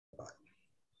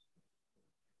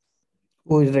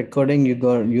Who is recording?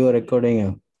 You are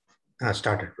recording.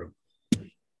 Started, Prabhu.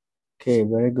 Okay,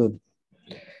 very good.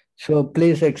 So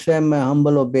please accept my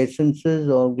humble obeisances.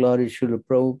 All glory Srila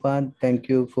Prabhupada. Thank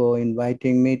you for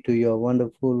inviting me to your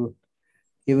wonderful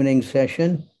evening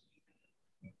session.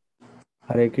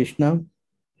 Hare Krishna.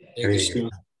 Hare Krishna.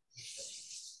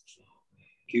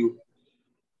 Thank you.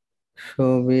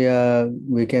 So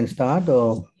we can start,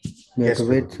 or we have Yes, to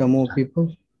wait Prabhu. some more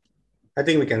people? I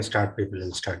think we can start. People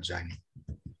will start joining.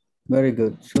 Very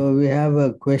good. So we have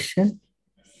a question.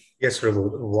 Yes,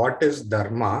 Prabhu. What is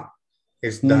Dharma?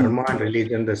 Is Dharma and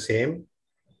religion the same?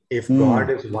 If God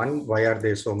is one, why are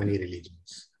there so many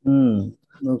religions?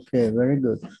 Okay, very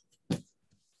good.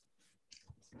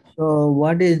 So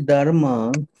what is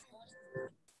Dharma?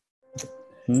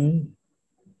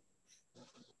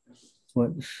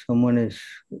 What, someone is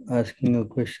asking a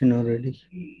question already?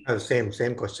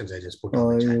 Same questions I just put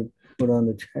on the chat. You put on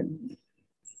the chat.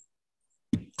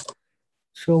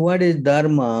 So what is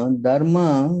Dharma?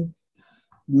 Dharma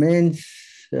means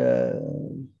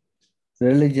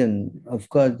religion. Of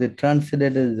course, they translate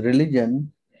it as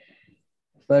religion,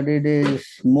 but it is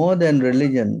more than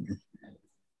religion.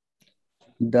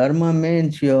 Dharma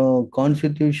means your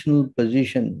constitutional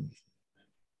position.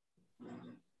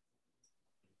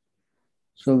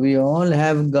 So we all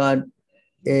have got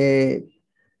a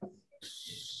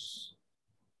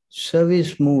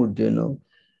service mood,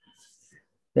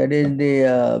 That is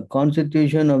the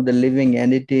constitution of the living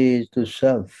entity is to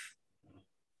serve.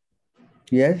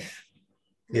 Yes?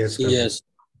 Yes, Prabhu. Yes.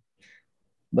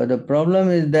 But the problem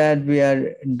is that we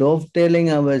are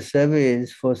dovetailing our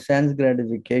service for sense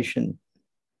gratification.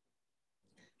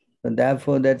 So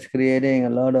therefore, that's creating a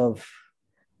lot of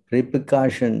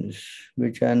repercussions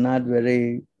which are not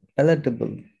very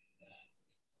palatable.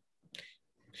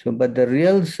 So, but the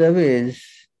real service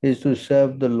is to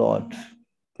serve the Lord.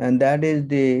 And that is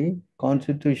the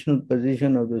constitutional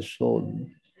position of the soul.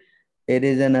 It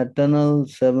is an eternal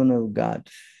servant of God.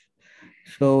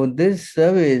 So this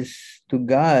service to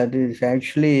God is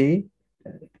actually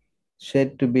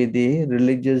said to be the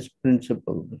religious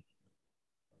principle.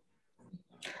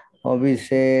 Or we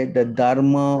say the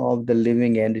Dharma of the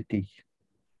living entity.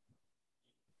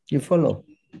 You follow?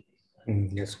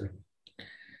 Yes, Prabhu.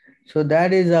 So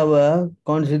that is our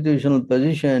constitutional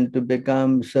position to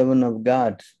become servant of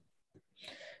God.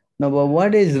 Now, but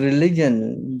what is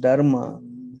religion? Dharma.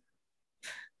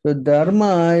 So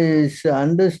Dharma is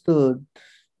understood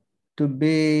to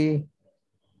be,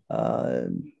 for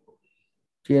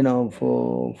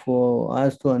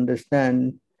us to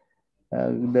understand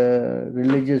the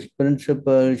religious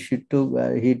principle,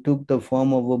 he took the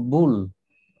form of a bull.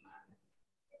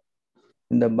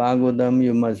 In the Bhagavatam,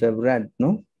 you must have read,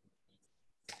 no?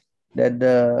 That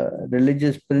the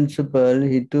religious principle,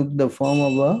 he took the form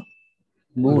of a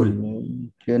bull,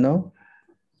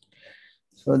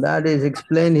 So that is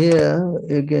explained here.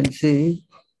 You can see.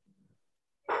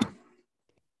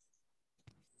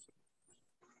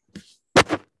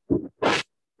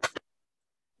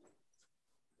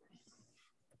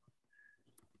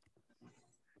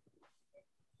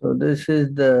 So this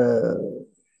is the,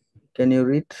 can you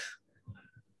read?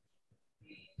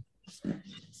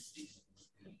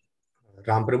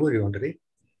 Ram Prabhu, you want to read?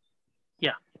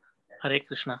 Yeah, Hare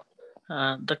Krishna.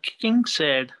 The king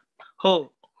said,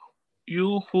 "Oh,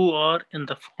 you who are in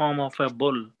the form of a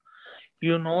bull,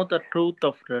 you know the truth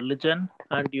of religion,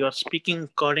 and you are speaking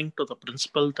according to the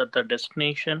principle that the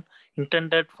destination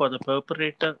intended for the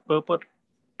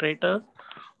perpetrator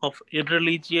of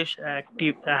irreligious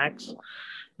acts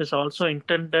is also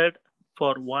intended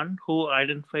for one who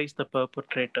identifies the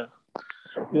perpetrator.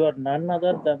 You are none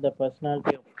other than the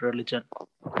personality of religion."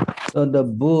 So the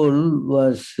bull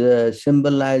was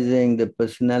symbolizing the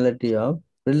personality of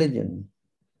religion,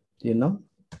 Yes.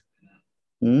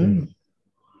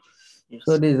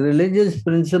 So this religious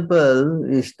principle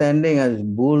is standing as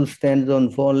bull stands on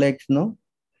four legs, no?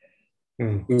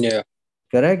 Yeah.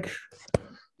 Correct?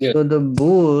 Yeah. So the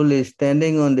bull is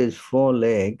standing on these four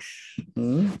legs.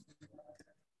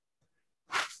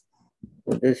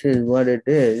 So this is what it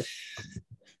is.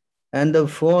 And the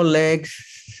four legs,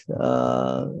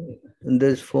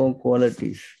 there's four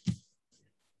qualities.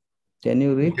 Can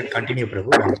you read? You can continue,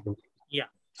 Prabhu. Yeah.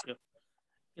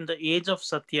 In the age of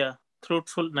Satya,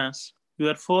 truthfulness,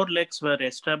 your four legs were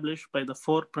established by the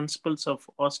four principles of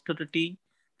austerity,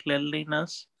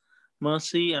 cleanliness,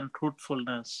 mercy, and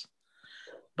truthfulness.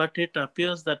 But it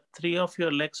appears that three of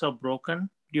your legs are broken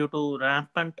due to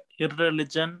rampant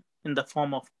irreligion in the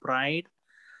form of pride,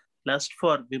 lust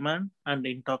for women, and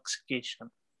intoxication.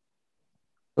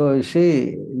 So you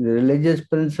see, the religious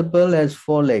principle has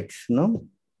four legs, no?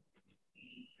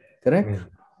 Correct?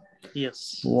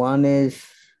 Yes. One is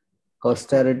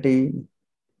austerity,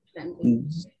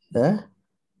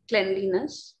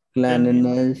 Cleanliness,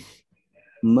 cleanliness,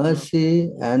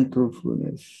 mercy, and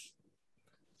truthfulness.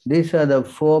 These are the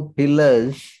 4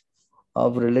 pillars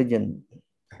of religion.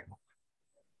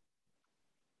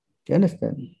 Do you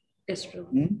understand? Yes,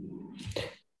 Prabhu.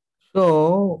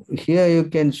 So here you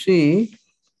can see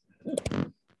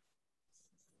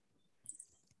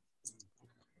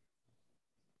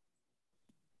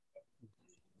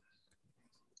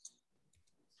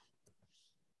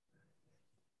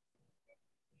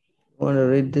want to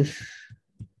read this?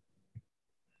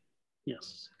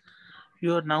 Yes.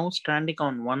 You are now standing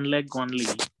on one leg only,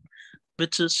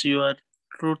 which is your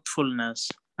truthfulness,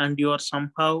 and you are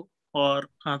somehow or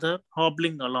other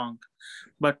hobbling along.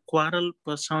 But quarrel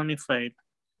personified,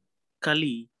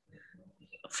 Kali,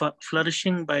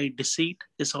 flourishing by deceit,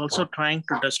 is also trying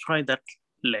to destroy that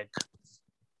leg.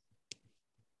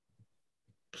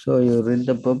 So you read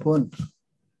the purport?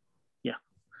 Yeah.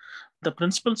 The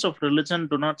principles of religion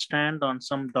do not stand on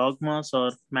some dogmas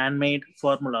or man-made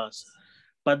formulas,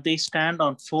 but they stand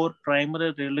on 4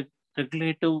 primary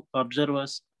regulative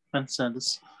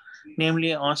observances,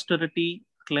 namely austerity,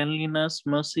 cleanliness,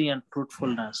 mercy, and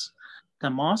truthfulness. The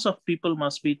mass of people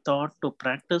must be taught to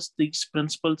practice these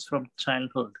principles from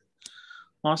childhood.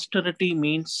 Austerity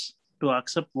means to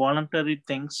accept voluntary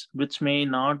things which may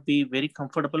not be very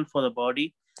comfortable for the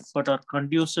body but are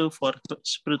conducive for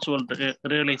spiritual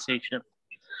realization.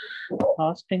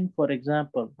 Fasting, for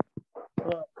example,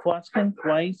 fasting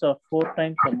twice or 4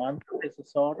 times a month is a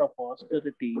sort of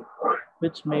austerity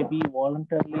which may be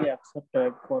voluntarily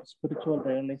accepted for spiritual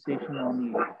realization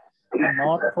only, and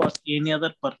not for any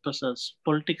other purposes,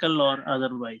 political or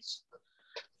otherwise.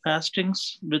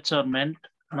 Fastings, which are meant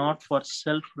not for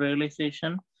self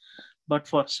realization but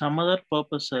for some other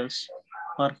purposes,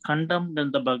 are condemned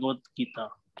in the Bhagavad Gita.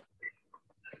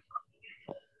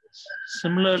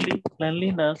 Similarly,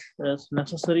 cleanliness is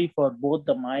necessary for both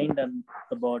the mind and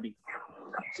the body.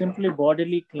 Simply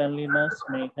bodily cleanliness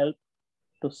may help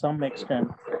to some extent,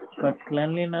 but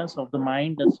cleanliness of the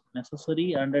mind is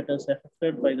necessary and it is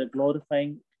affected by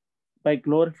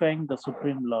glorifying the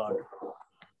Supreme Lord.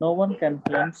 No one can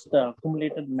cleanse the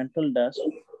accumulated mental dust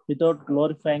without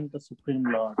glorifying the Supreme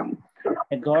Lord.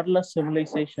 A godless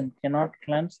civilization cannot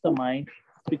cleanse the mind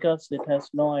because it has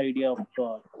no idea of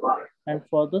God. And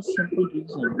for this simple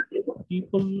reason,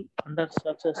 people under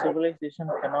such a civilization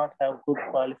cannot have good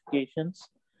qualifications,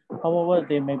 however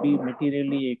they may be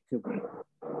materially equipped.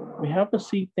 We have to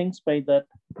see things by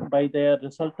their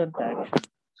resultant action.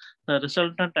 The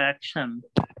resultant action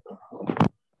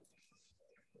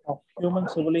of human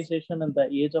civilization in the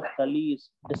age of Kali is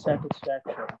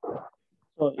dissatisfaction.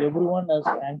 So everyone is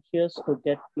anxious to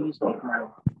get peace of mind.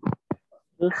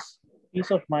 This peace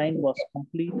of mind was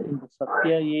complete in the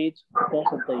Satya age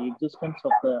because of the existence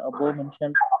of the above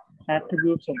mentioned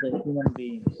attributes of the human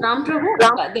beings. Ram Prabhu,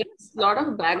 there's a lot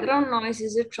of background noise.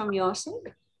 Is it from your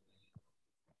side?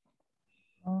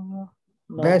 No.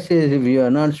 Best is if you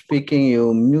are not speaking,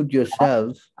 you mute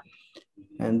yourself.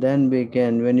 And then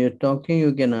when you're talking,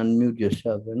 you can unmute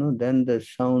yourself, then the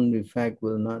sound effect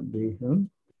will not be.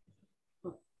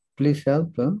 Please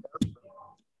help. Go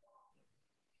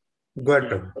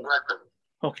ahead.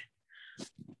 Okay.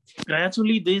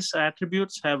 Gradually, these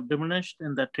attributes have diminished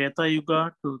in the Treta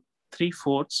Yuga to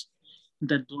 3/4,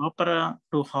 the Dwapara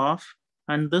to half,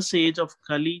 and this age of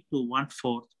Kali to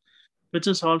 1/4, which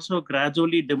is also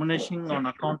gradually diminishing on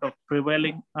account of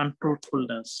prevailing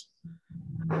untruthfulness.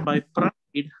 By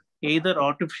pride, either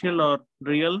artificial or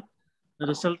real, the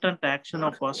resultant action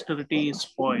of austerity is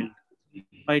spoiled.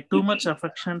 By too much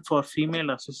affection for female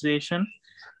association,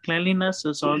 cleanliness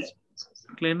is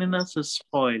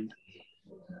spoiled.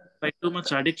 By too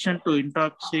much addiction to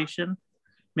intoxication,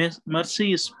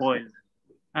 mercy is spoiled.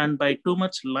 And by too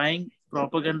much lying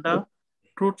propaganda,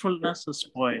 truthfulness is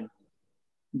spoiled.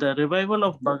 The revival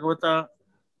of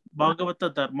Bhagavata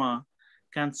Dharma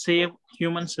can save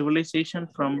human civilization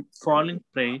from falling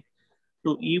prey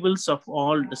to evils of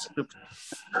all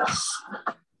descriptions.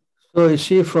 So you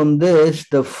see from this,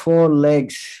 the 4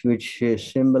 legs, which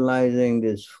is symbolizing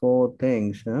these 4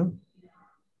 things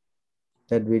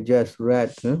that we just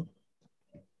read.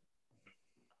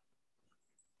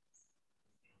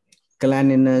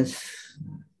 Cleanliness,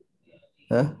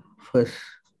 first,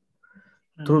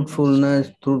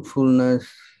 truthfulness,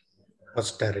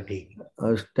 Austerity,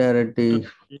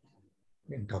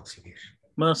 intoxication,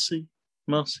 mercy,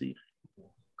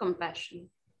 compassion.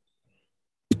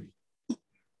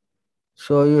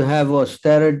 So you have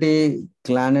austerity,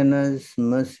 cleanliness,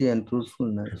 mercy, and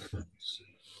truthfulness.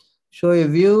 So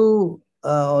if you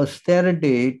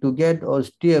austerity to get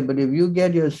austere, but if you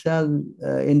get yourself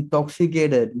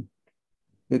intoxicated,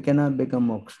 you cannot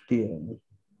become austere.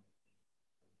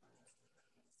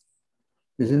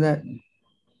 Isn't that?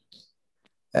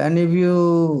 And if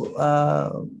you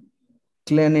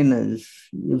cleanliness,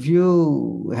 if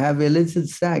you have illicit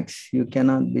sex, you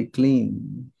cannot be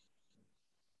clean.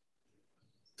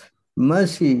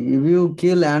 Mercy, if you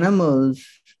kill animals,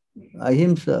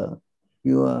 ahimsa,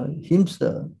 you are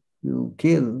himsa, you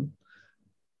kill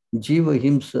jiva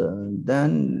himsa,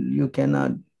 then you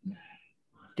cannot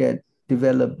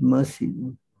develop mercy.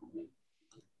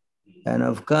 And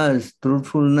of course,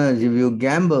 truthfulness, if you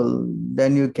gamble,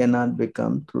 then you cannot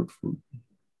become truthful.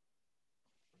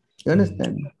 You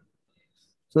understand?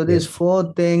 So these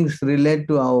four things relate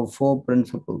to our four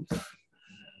principles.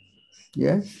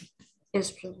 Yes?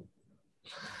 Yes, Prabhu.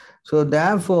 So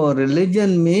therefore,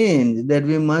 religion means that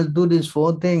we must do these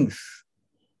four things.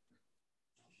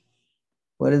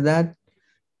 What is that?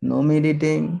 No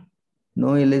meditating,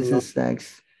 no illicit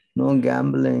sex, no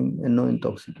gambling, and no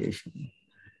intoxication.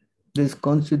 This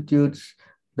constitutes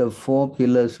the four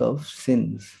pillars of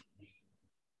sins.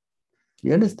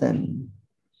 You understand?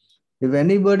 If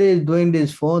anybody is doing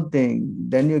these four things,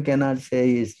 then you cannot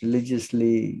say he's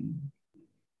religiously,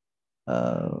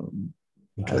 I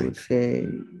would say,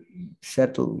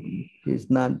 settled. He's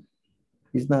not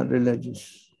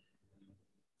religious.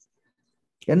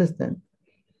 You understand?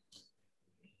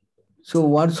 So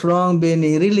what's wrong being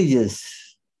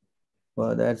irreligious?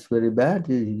 Well, that's very bad.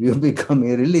 If you become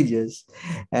irreligious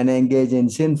and engage in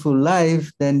sinful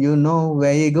life, then you know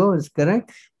where he goes,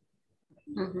 correct?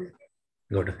 Mm-hmm.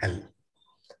 Go to hell.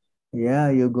 Yeah,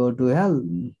 you go to hell.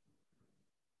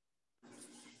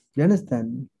 You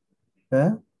understand?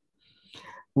 Huh?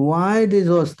 Why this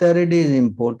austerity is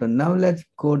important? Now let's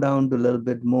go down to a little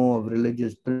bit more of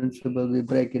religious principle. We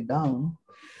break it down.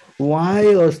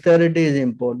 Why austerity is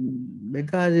important?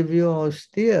 Because if you're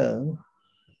austere,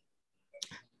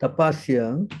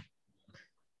 tapasya,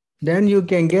 then you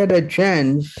can get a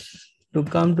chance to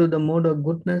come to the mode of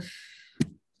goodness.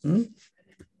 Hmm?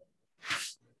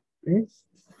 Yes.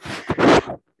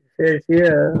 It says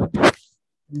here,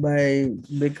 by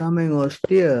becoming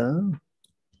austere,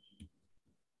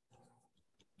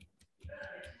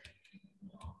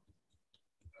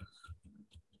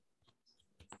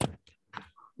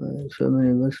 so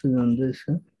many verses on this.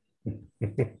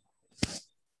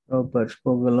 Prabhupada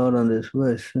spoke a lot on this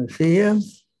verse. See here,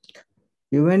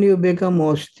 when you become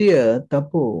austere,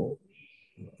 tapo,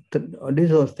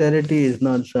 this austerity is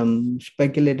not some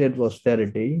speculative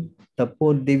austerity.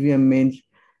 Tapo divya means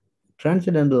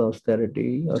transcendental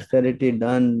austerity, austerity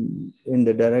done in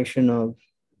the direction of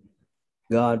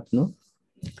God, no?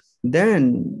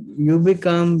 Then you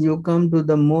come to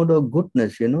the mode of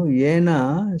goodness,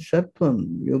 yena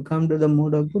sattvam, you come to the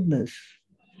mode of goodness.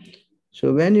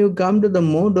 So when you come to the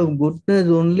mode of goodness,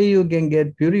 only you can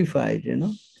get purified,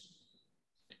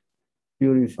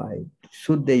 purified,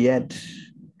 suddhayat.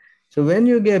 So when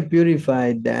you get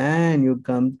purified, then you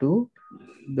come to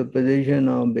the position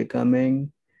of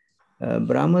becoming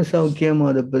Brahma Saukyam,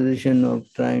 or the position of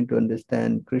trying to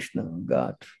understand Krishna,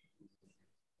 God.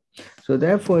 So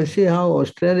therefore, see how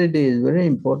austerity is very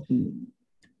important.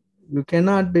 You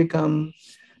cannot become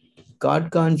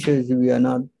God conscious if you are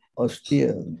not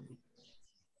austere.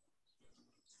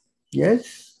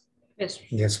 Yes? Yes.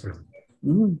 Yes, Prabhu.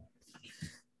 Mm.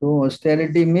 So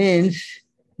austerity means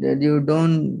that you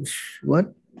don't,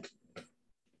 what?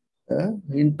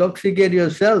 Intoxicate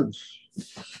yourselves.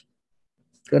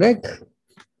 Correct?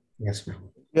 Yes, Prabhu.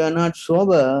 If you are not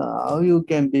sober, how you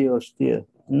can be austere?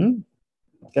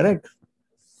 Correct?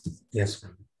 Yes,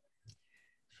 Prabhu.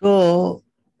 So,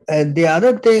 the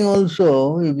other thing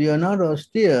also, if you are not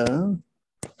austere,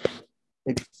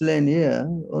 explain here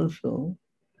also,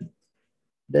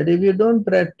 that if you don't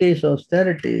practice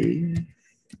austerity,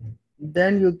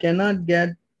 then you cannot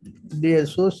get the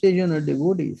association of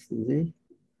devotees, you see.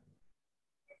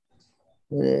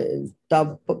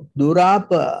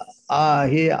 Durapa,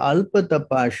 he alpa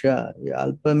tapasha.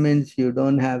 Alpa means you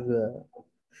don't have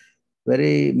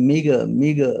very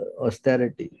meager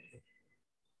austerity.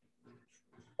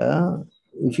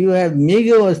 If you have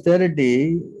meager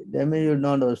austerity, that means you're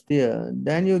not austere,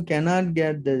 then you cannot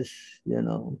get this,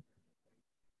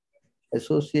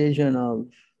 association of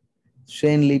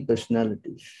saintly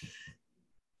personalities.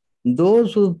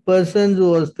 Those persons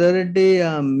who austerity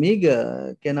are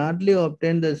meager can hardly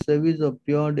obtain the service of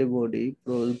pure devotee,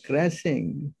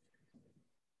 progressing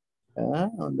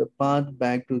on the path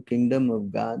back to kingdom of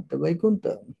God, the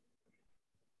Vaikuntha.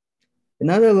 In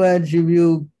other words, if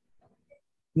you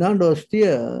not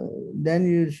austere, then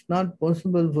it's not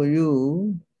possible for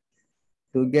you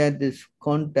to get this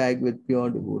contact with pure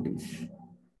devotees.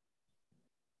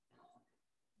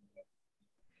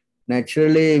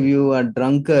 Naturally, if you are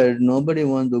drunkard, nobody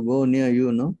wants to go near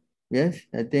you, no? Yes,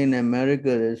 I think in America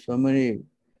there's so many,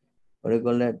 what do you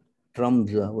call that?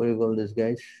 Trumps, what do you call these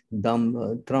guys?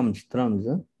 Trumps,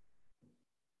 huh?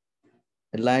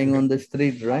 Lying on the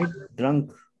street, right?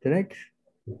 Drunk, correct?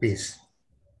 Peace.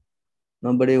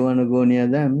 Nobody want to go near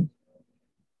them.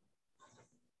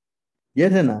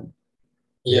 Yes or not?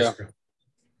 Yeah.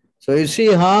 So you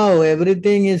see how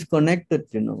everything is connected,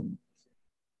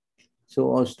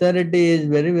 So austerity is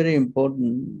very, very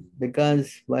important,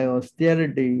 because by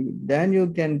austerity, then you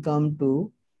can come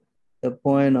to the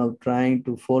point of trying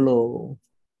to follow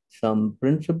some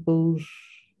principles.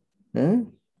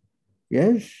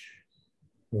 Yes.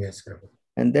 Yes, Prabhu.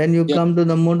 And then you Yeah. come to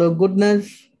the mode of goodness.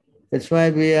 That's why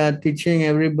we are teaching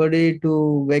everybody to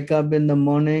wake up in the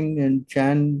morning and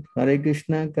chant Hare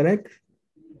Krishna, correct?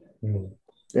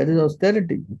 That is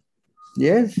austerity.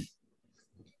 Yes.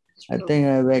 I think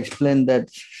I've explained that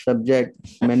subject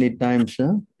many times.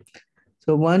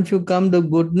 So once you come to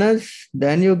goodness,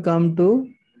 then you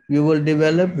will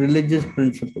develop religious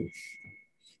principles.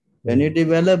 When you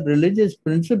develop religious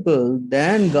principles,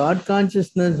 then God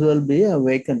consciousness will be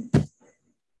awakened.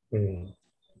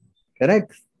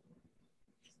 Correct?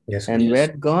 Yes. And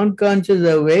when God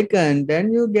consciousness awakened,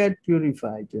 then you get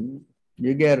purified.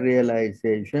 You get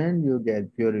realization, you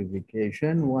get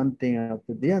purification, one thing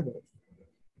after the other.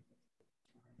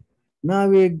 Now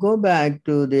we go back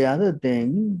to the other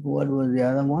thing. What was the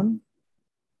other one?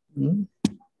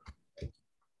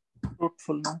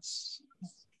 Fruitfulness.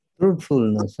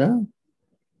 Truthfulness, huh?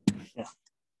 Yeah.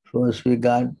 First we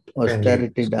got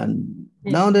austerity done.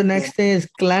 Now the next thing is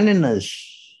cleanliness.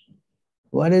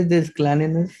 What is this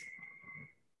cleanliness?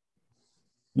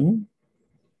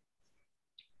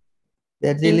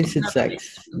 That's illicit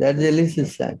sex. That's illicit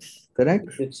sex, correct?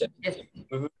 Yes.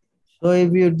 So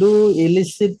if you do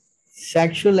illicit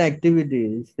sexual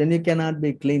activities, then you cannot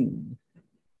be clean.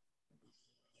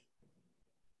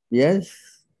 Yes?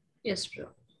 Yes, bro.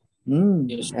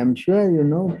 Yes. I'm sure you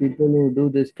know people who do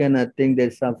this kind of thing, they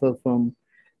suffer from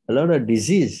a lot of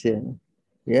disease.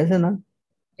 Yes or not?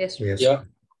 Yes. Yeah.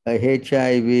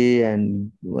 HIV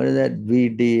and what is that,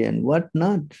 VD and what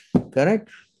not, correct?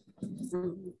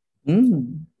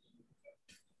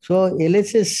 So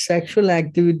illicit sexual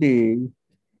activity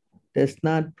does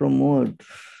not promote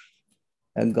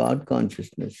a God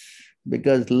consciousness,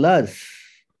 because lust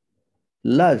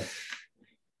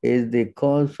is the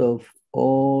cause of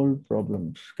all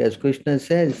problems. As Krishna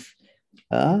says,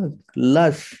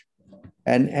 lust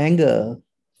and anger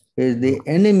is the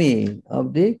enemy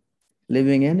of the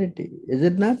living entity. Is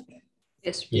it not?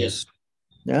 Yes. Yes.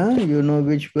 Yeah, you know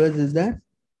which verse is that?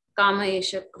 Kama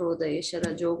esha krodha esha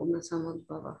rajoguna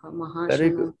samudbhavaha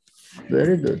Very mahashana. good.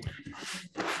 Very good.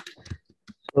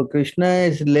 So Krishna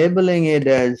is labeling it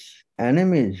as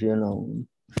enemies, So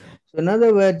in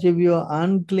other words, if you are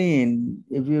unclean,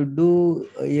 if you do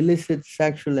illicit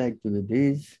sexual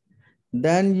activities,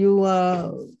 then you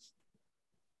are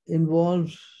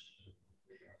involved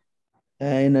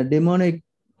in a demonic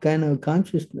kind of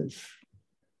consciousness.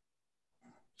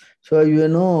 So you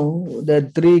know the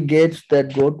 3 gates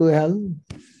that go to hell?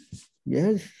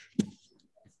 Yes.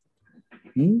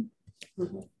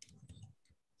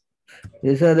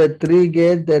 These are the 3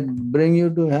 gates that bring you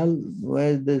to hell.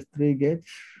 Where is these 3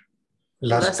 gates?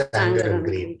 Lust, anger, and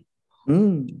greed.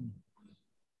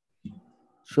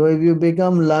 So if you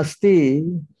become lusty,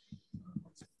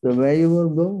 so where you will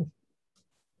go?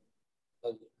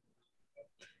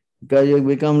 Because you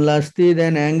become lusty,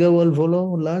 then anger will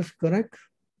follow lust, correct?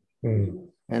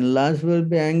 And lust will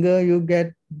be anger, you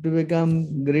get to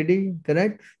become greedy,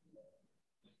 correct?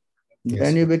 Yes.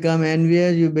 Then you become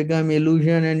envious, you become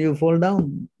illusion, and you fall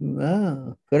down.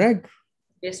 Correct?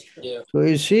 Yes. Yeah. So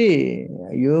you see,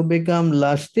 you become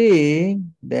lusty,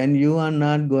 then you are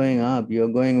not going up. You're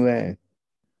going where?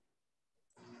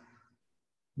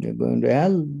 You're going to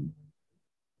hell.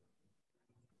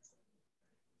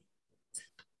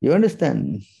 You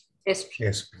understand? Yes.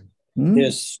 Yes.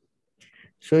 Yes.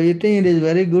 So you think it is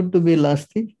very good to be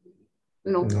lusty?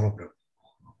 No. No, bro.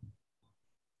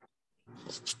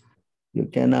 You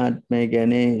cannot make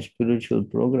any spiritual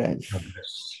progress.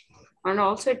 And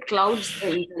also it clouds the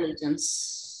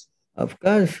intelligence. Of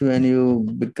course, when you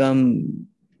become,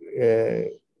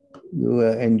 you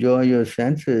enjoy your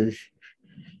senses,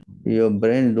 your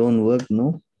brain don't work,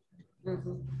 no?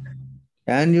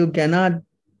 And you cannot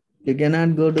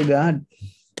go to God.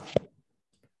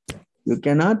 You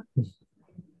cannot.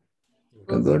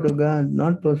 Go to God,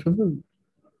 not possible.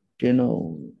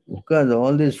 Of course,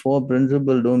 all these four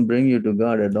principles don't bring you to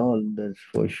God at all, that's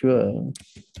for sure.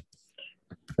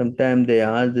 Sometimes they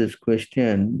ask this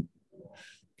question,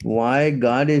 why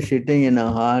God is sitting in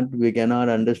our heart, we cannot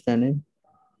understand Him?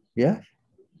 Yeah?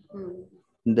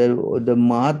 The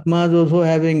Mahatmas also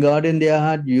having God in their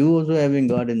heart, you also having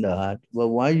God in the heart. But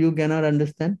why you cannot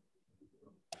understand?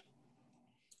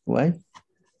 Why?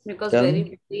 Because Tell very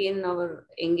me. busy in our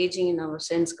engaging in our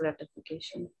sense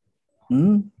gratification.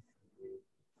 Hmm?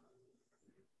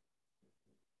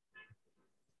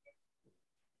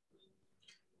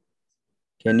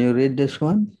 Can you read this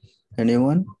one?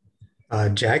 Anyone?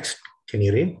 Jax, can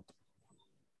you read?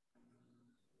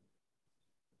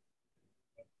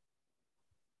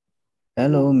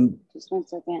 Hello. Just 1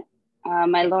 second.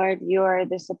 My Lord, you are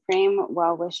the supreme,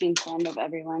 well-wishing friend of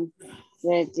everyone,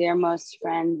 the dearmost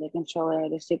friend, the controller,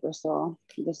 the super soul,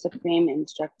 the supreme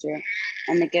instructor,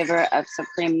 and the giver of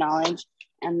supreme knowledge,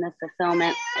 and the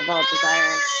fulfillment of all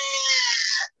desires.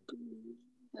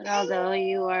 But although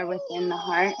you are within the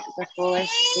heart, the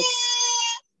foolish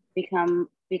become,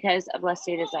 because of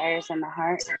lusty desires in the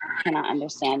heart, cannot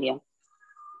understand you.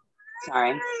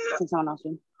 Sorry, can someone else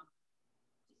read?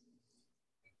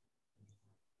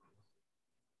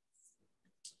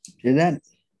 See that?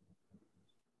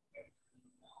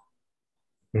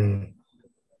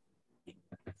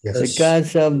 Yes.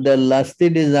 Because of the lusty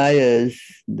desires,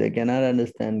 they cannot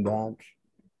understand God.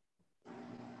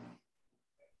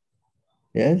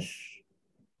 Yes?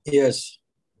 Yes.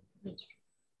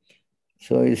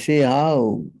 So you see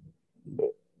how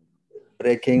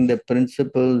breaking the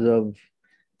principles of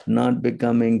not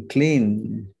becoming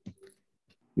clean,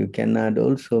 you cannot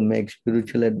also make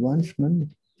spiritual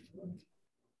advancement.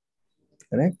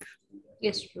 Correct?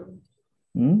 Yes, true.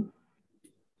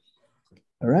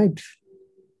 All right.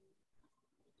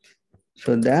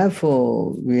 So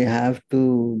therefore, we have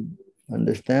to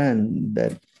understand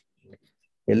that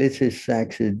illicit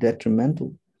sex is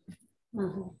detrimental.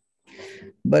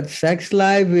 But sex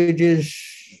life, which is,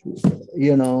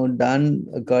 done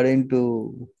according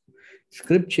to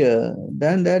scripture,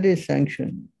 then that is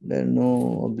sanctioned. There's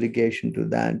no obligation to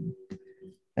that.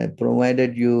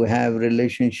 Provided you have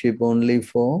relationship only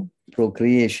for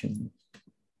procreation.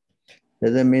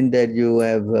 Doesn't mean that you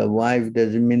have a wife,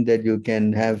 doesn't mean that you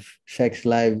can have sex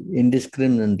life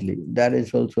indiscriminately. That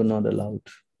is also not allowed.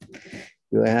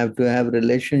 You have to have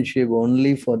relationship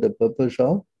only for the purpose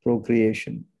of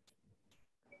procreation.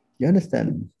 You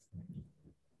understand?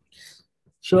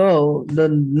 So the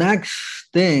next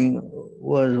thing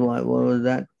was what was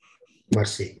that?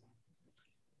 Mercy.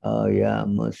 Oh yeah,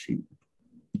 mercy.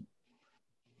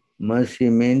 Mercy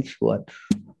means what?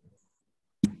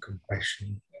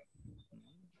 Compassion.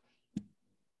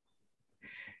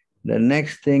 The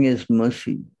next thing is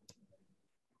mercy.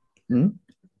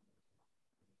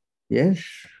 Yes?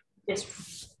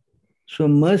 Yes. So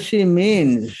mercy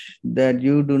means that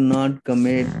you do not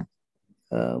commit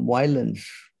violence.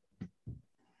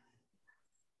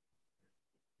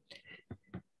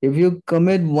 If you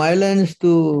commit violence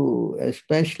to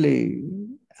especially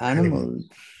animals,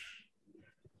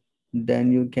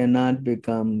 then you cannot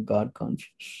become God conscious.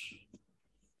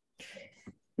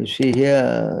 You see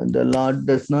here, the Lord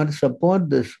does not support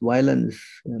this violence.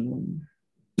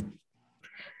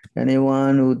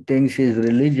 Anyone who thinks he is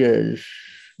religious,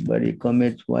 but he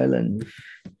commits violence,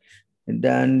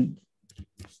 then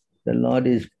the Lord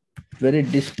is very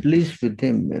displeased with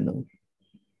him.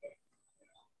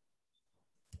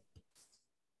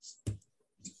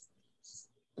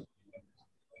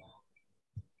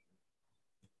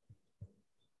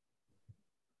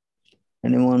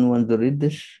 Anyone wants to read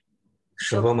this?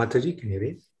 Shobha Mataji, can you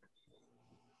read?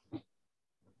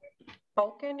 How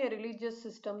can a religious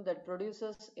system that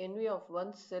produces envy of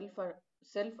oneself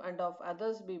and of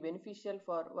others be beneficial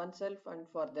for oneself and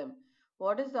for them?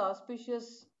 What is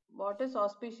auspicious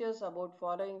about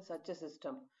following such a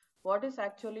system? What is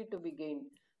actually to be gained?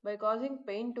 By causing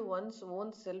pain to one's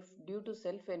own self due to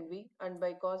self-envy, and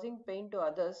by causing pain to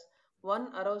others,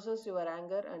 one arouses your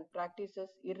anger and practices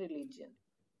irreligion.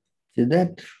 See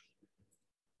that?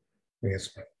 Yes.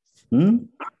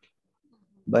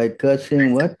 By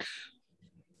cursing what?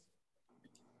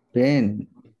 Pain.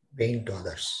 Pain to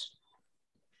others.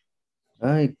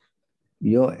 Right.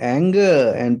 Your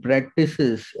anger and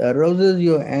practices arouses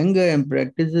your anger and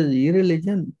practices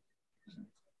irreligion.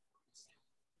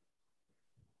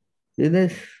 See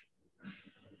this?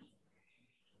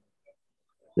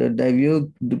 That if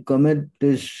you commit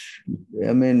this,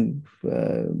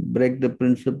 break the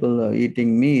principle of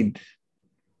eating meat,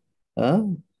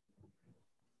 then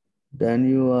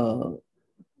you are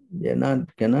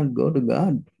cannot go to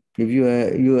God. If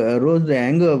you arouse the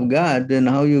anger of God, then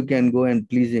how you can go and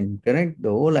please Him? Correct? The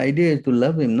whole idea is to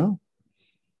love Him, no?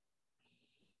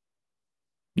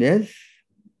 Yes?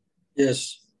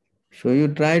 Yes. So you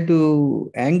try to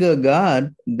anger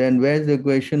God, then where's the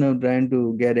question of trying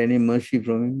to get any mercy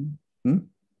from Him?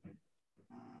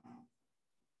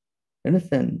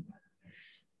 Understand?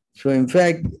 So in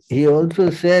fact, He also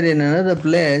said in another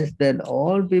place that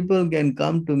all people can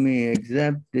come to me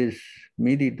except these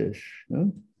meat eaters.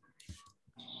 No?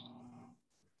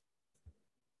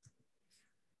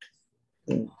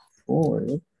 4,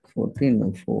 14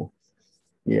 or 4.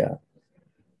 Yeah.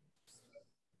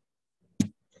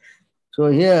 So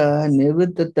here,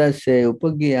 Nivrittatasya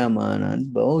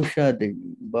Upagiyamanan Bhava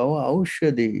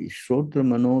Aushadi Shrotra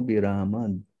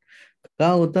Manobhiraman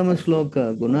Ka Uttama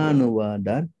Sloka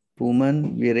Gunanuvadat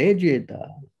Puman Virejeta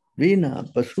Vina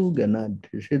Pasu Ganad.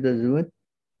 You see the word?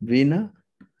 Vina?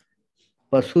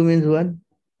 Pasu means what?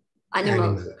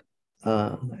 Animal.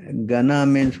 Gana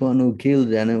means one who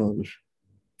kills animals.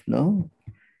 No?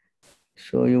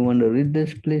 So you want to read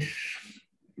this, please?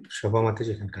 Shobha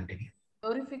Mataji can continue.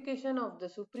 Glorification of the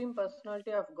Supreme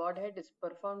Personality of Godhead is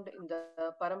performed in the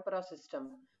Parampara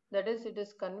system. That is, it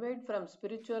is conveyed from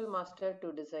spiritual master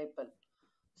to disciple.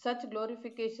 Such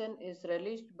glorification is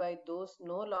relished by those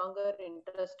no longer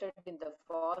interested in the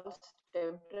false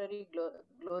temporary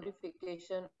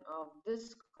glorification of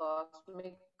this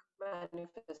cosmic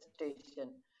manifestation.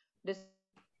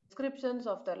 Descriptions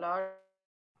of the Lord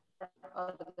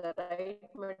are the right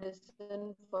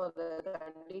medicine for the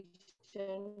conditioned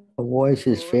The soul voice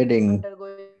is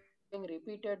undergoing fading.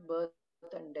 repeated birth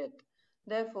and death.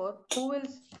 Therefore, who will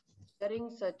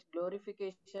hearing such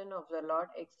glorification of the Lord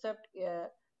except a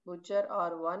butcher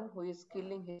or one who is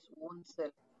killing his own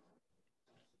self?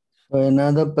 So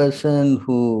another person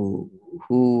who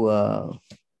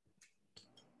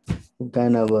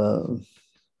kind of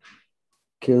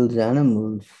kills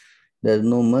animals, there's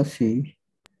no mercy,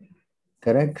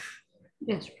 correct?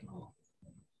 Yes.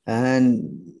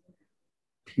 And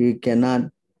he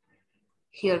cannot,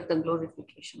 Hear the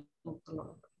glorification of the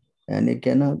Lord. and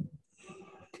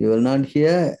he will not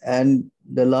hear, and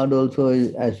the Lord also,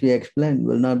 as we explained,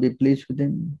 will not be pleased with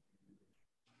him.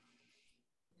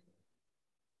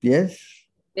 Yes?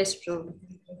 Yes, Prabhu.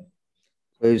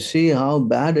 So you see how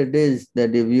bad it is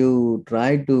that if you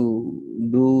try to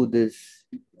do this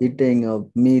eating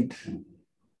of meat,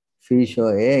 fish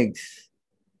or eggs,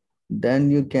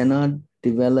 then you cannot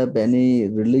develop any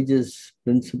religious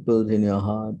principles in your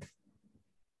heart.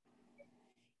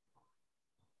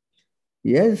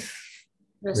 Yes?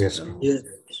 Yes. Prabhu. Yes.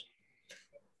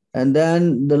 And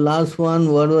then the last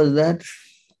one, what was that?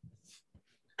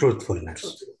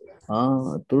 Truthfulness.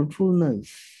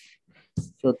 Truthfulness.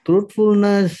 So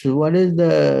truthfulness, what is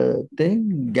the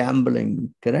thing?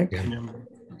 Gambling, correct? Yeah.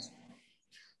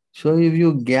 So if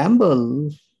you gamble,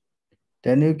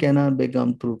 then you cannot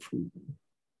become truthful.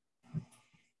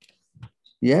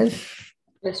 Yes?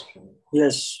 Yes, Prabhu.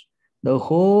 Yes. The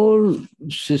whole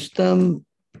system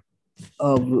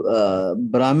of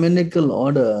Brahminical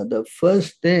order, the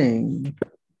first thing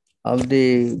of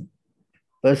the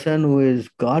person who is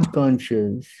God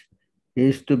conscious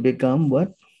is to become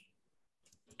what?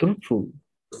 Truthful.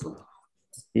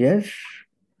 Yes?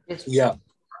 Yes. Yeah.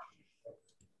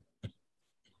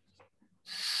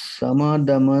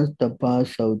 Samadhamas tapa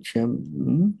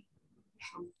sauchyam.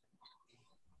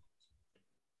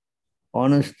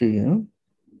 Honesty, huh?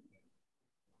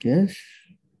 Yes?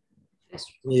 Yes.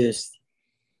 Yes.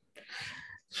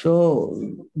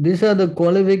 So these are the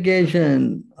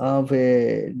qualification of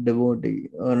a devotee,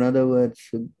 or in other words,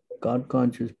 a God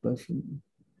conscious person.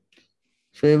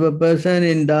 So if a person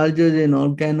indulges in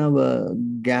all kind of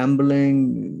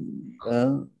gambling,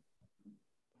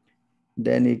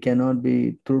 then he cannot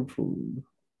be truthful.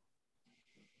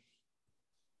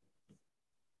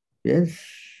 Yes?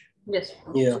 Yes.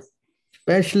 Yeah.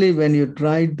 Especially when you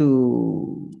try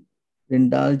to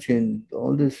indulge in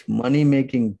all this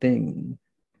money-making thing.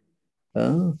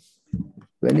 When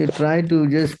you try to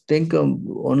just think of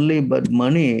only but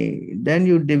money, then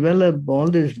you develop all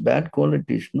these bad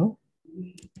qualities, no?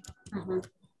 Mm-hmm.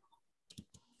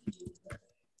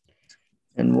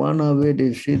 And one of it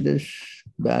is, see this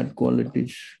bad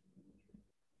qualities.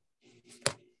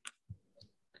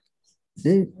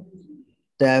 They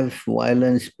theft,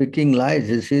 violence, speaking lies.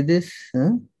 You see this?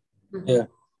 Huh? Yeah.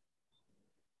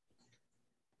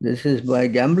 This is by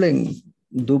gambling.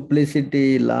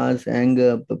 Duplicity, loss,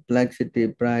 anger, perplexity,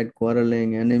 pride,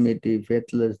 quarreling, enmity,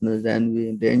 faithlessness,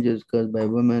 envy, dangers caused by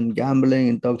women, gambling,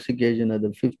 intoxication are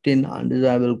the 15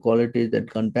 undesirable qualities that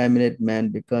contaminate man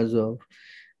because of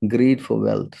greed for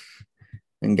wealth.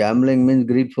 And gambling means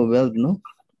greed for wealth, no?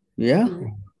 Yeah?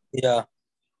 Yeah.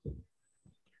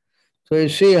 So you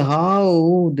see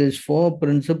how these four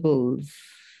principles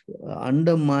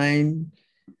undermine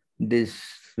these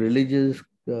religious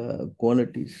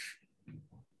qualities.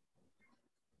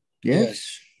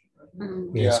 Yes?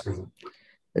 Yes, Yeah. Prabhu.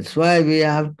 That's why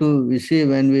we see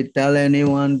when we tell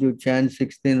anyone to chant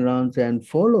 16 rounds and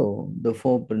follow the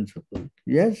four principles.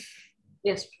 Yes?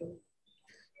 Yes, Prabhu.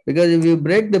 Because if you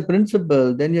break the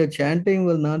principle, then your chanting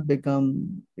will not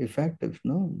become effective,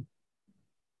 no?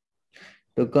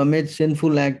 To commit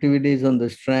sinful activities on the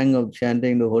strength of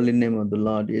chanting the holy name of the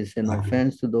Lord is an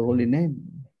offense to the holy name.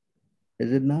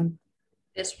 Is it not?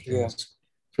 Yes, Prabhu. Yeah.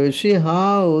 So you see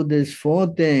how these four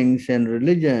things and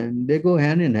religion, they go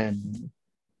hand in hand.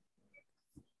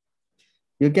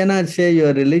 You cannot say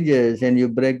you're religious and you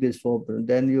break these four,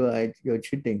 then you're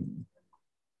cheating.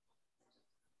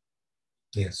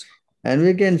 Yes. And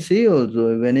we can see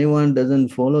also, if anyone doesn't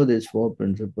follow these four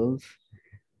principles,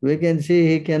 we can see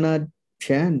he cannot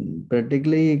chant.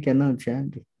 Practically, he cannot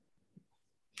chant.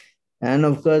 And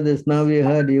of course, this now we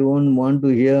heard you won't want to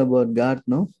hear about God,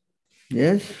 no?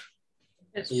 Yes?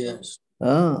 Yes, Prabhu. Yes.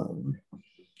 Ah.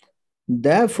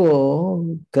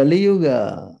 Therefore, Kali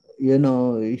Yuga,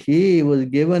 he was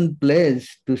given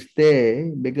place to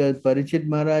stay because Parikshit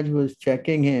Maharaj was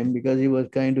checking him because he was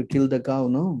trying to kill the cow,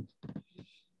 no?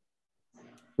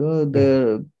 So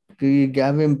he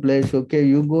gave him place, okay,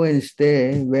 you go and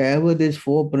stay wherever these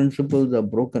four principles are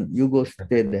broken, you go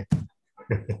stay there.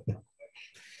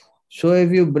 So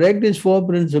if you break these four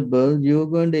principles, you're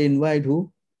going to invite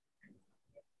who?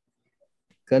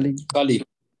 Kali. Kali.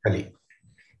 Kali.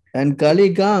 And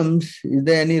Kali comes, is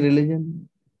there any religion?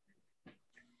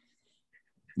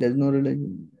 There's no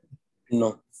religion.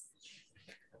 No.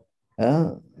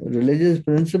 Religious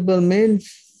principle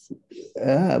means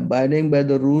abiding by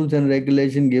the rules and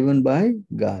regulation given by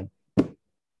God.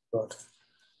 God.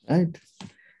 Right?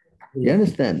 You Yeah.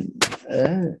 understand?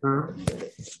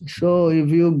 So if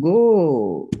you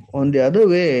go on the other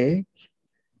way,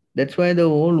 that's why the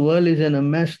whole world is in a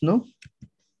mess, no?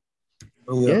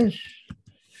 Yeah. Yes.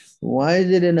 Why is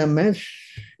it in a mess?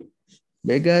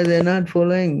 Because they're not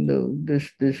following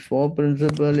this four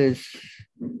principle is,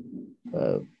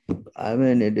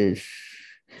 it is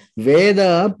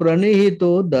Veda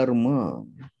pranihito dharma.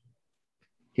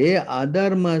 He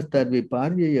adharmas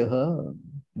tadviparyayaha.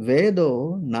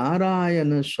 Vedo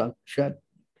narayana sakshat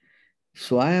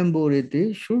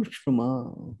swayambhuriti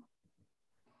shushma.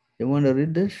 You want to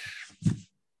read this?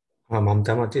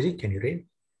 Mamta Mataji, can you read?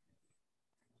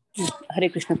 Hare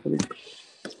Krishna Prabhu.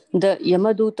 The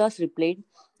Yamadutas replied,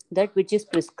 that which is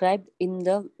prescribed in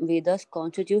the Vedas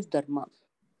constitutes Dharma.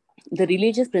 The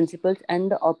religious principles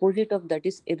and the opposite of that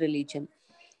is irreligion.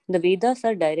 The Vedas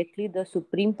are directly the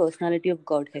supreme personality of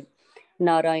Godhead,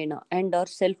 Narayana, and are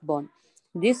self-born.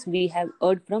 This we have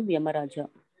heard from Yamaraja.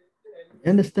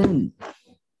 Understand?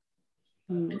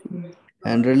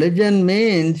 And religion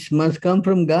means must come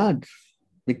from God.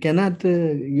 You cannot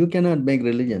make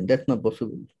religion. That's not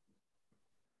possible.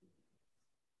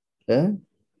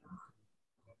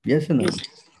 Yes or no?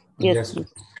 Yes.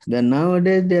 Then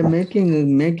nowadays they are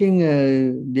making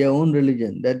their own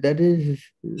religion. That is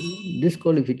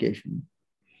disqualification.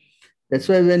 That's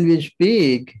why when we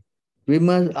speak, we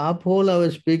must uphold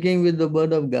our speaking with the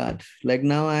word of God. Like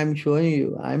now I'm showing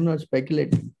you, I'm not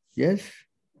speculating. Yes?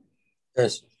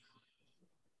 Yes.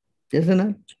 Yes or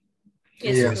not?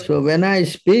 Yes, Yeah. Prabhu. So when I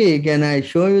speak and I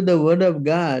show you the word of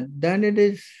God, then it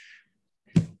is,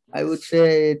 I would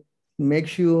say, it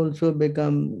makes you also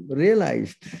become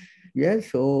realized.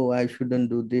 Yes, oh, I shouldn't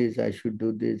do this, I should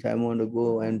do this. I want to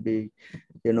go and be,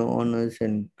 honest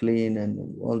and clean and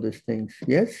all these things.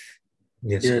 Yes?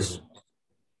 Yes. Yes. Prabhu.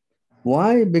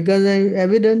 Why? Because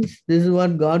evidence, this is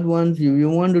what God wants you. You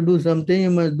want to do something,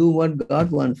 you must do what God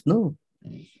wants. No?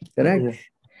 Correct? Yeah.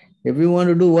 If you want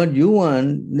to do what you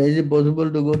want, is it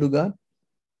possible to go to God?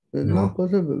 It's No. not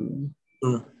possible.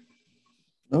 Mm.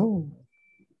 No.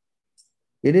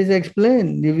 It is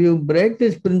explained. If you break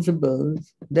these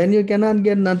principles, then you cannot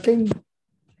get nothing.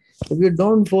 If you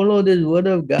don't follow this word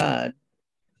of God,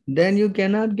 then you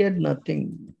cannot get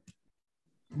nothing.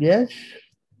 Yes?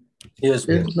 Yes.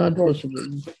 It's not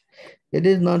possible. It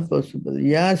is not possible.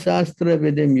 Ya Shastra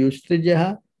Vidim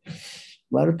Yustrijaha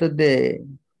Vartate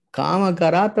Kama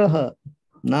Karataha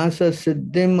Nasa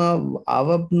Siddhim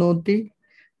Avapnoti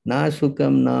Na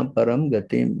Sukam Na Param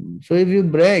Gatim. So if you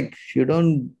break, you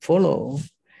don't follow,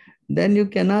 then you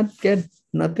cannot get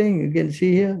nothing. You can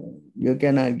see here, you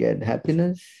cannot get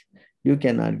happiness, You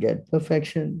cannot get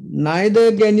perfection.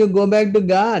 Neither can you go back to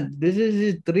God. This is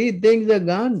his three things are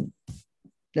gone.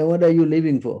 Then what are you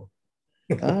living for?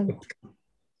 Huh?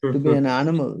 To be an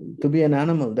animal. To be an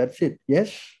animal. That's it.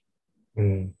 Yes?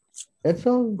 Mm. That's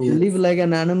all. Yes. Live like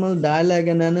an animal, die like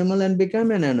an animal, and become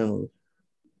an animal.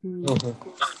 Mhm.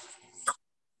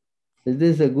 Is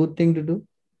this a good thing to do?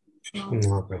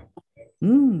 Okay.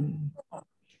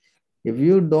 If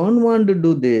you don't want to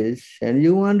do this and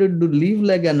you want to live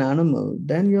like an animal,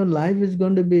 then your life is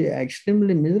going to be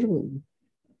extremely miserable.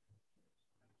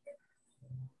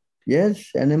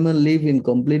 Yes, animals live in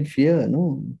complete fear,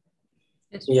 no?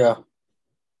 Yeah.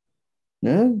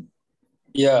 No?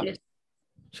 Yeah.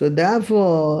 So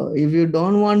therefore, if you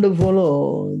don't want to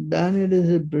follow, then it is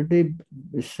a pretty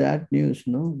sad news,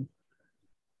 no?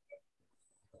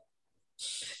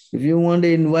 If you want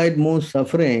to invite more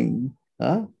suffering,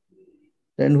 huh,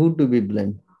 then who to be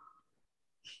blamed?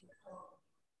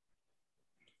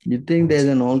 You think there's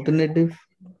an alternative?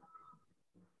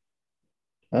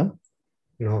 Huh?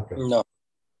 No. Okay. No.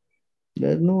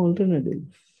 There's no alternative.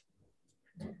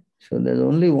 So there's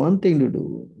only one thing to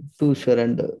do, to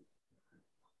surrender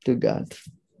to God.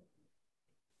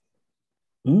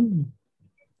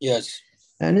 Yes.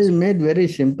 And it's made very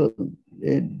simple.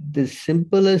 The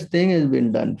simplest thing has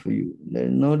been done for you.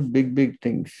 There's no big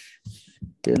things,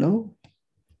 you know.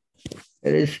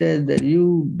 It says that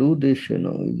you do this, you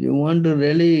know. If you want to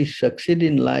really succeed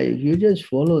in life, you just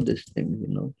follow this thing,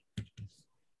 you know.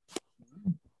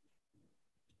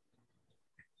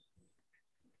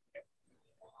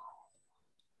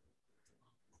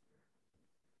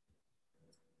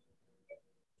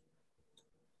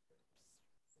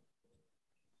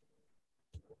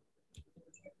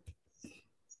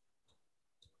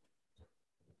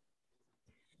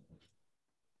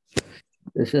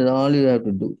 This is all you have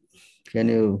to do. Can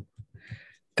you?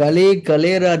 Kali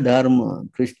Kalera Dharma,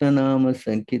 Krishna Nama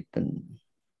Sankirtan.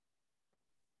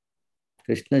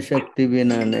 Krishna Shakti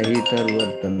Vina Nahitar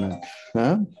Vartanat.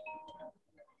 Huh?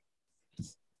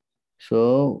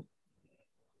 So,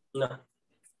 No.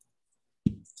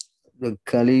 the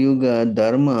Kali Yuga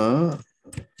Dharma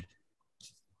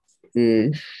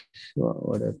is,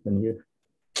 what happened here?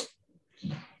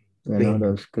 Went out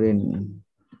of screen.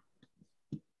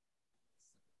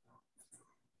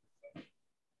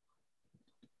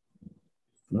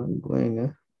 Not going,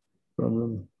 huh?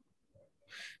 Problem.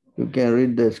 You can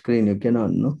read the screen, you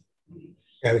cannot, no?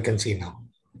 Yeah, we can see now.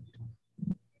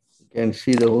 You can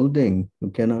see the whole thing, you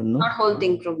cannot, no? Not whole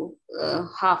thing, Prabhu.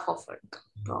 Half of it.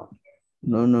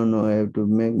 No, I have to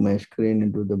make my screen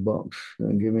into the box.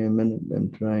 Give me a minute,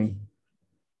 I'm trying.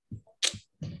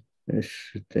 This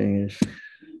thing is,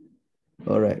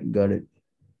 all right, got it.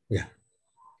 Yeah.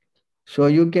 So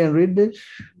you can read this?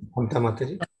 Mamta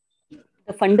Mataji?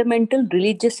 The fundamental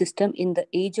religious system in the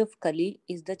age of Kali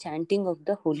is the chanting of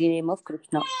the holy name of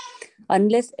Krishna.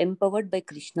 Unless empowered by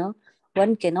Krishna,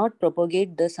 one cannot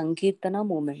propagate the Sankirtana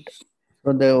movement.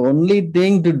 So the only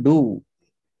thing to do,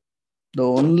 the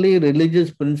only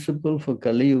religious principle for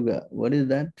Kali Yuga, what is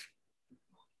that?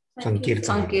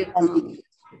 Sankirtana.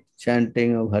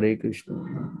 Chanting of Hare Krishna.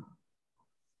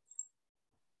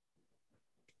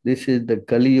 This is the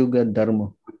Kali Yuga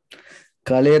Dharma.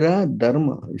 Kalera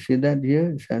Dharma. You see that here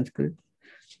in Sanskrit?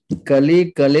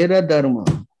 Kalera Dharma.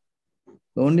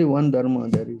 Only one Dharma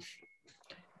there is.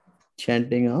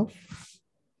 Chanting of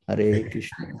Hare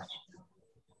Krishna.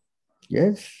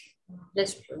 Yes?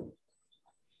 Yes, Prabhu.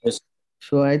 Yes.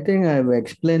 So I think I've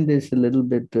explained this a little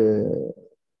bit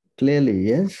clearly,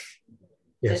 yes?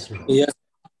 Yes. Yes.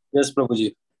 Yes,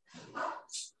 Prabhuji.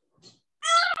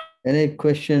 Any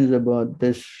questions about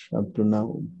this up to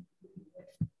now?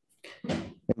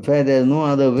 In fact, there's no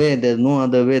other way, there's no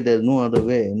other way, there's no other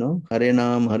way, you know? Hare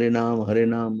Nam, Hare Nam, Hare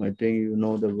Nam. I think you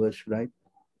know the verse, right?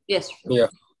 Yes. Yeah.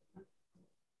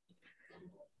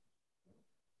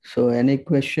 So any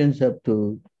questions up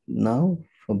to now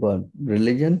about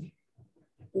religion?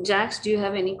 Jax, do you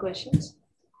have any questions?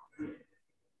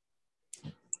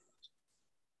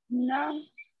 No.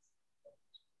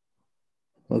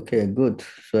 Okay, good.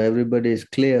 So everybody is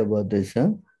clear about this, huh?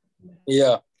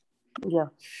 Yeah. Yeah.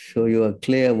 So you are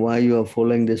clear why you are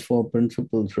following these four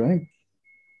principles, right?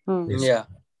 Yes. Yeah.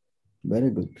 Very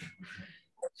good.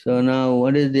 So now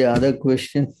what is the other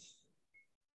question?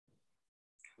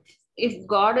 If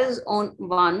God is on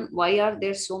one, why are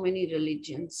there so many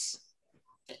religions?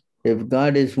 If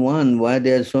God is one, why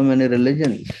there are so many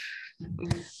religions?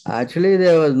 Actually,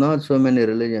 there was not so many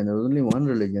religions. There was only one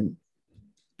religion.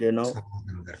 You know,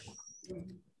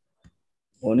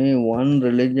 only one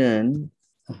religion.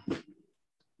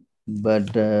 But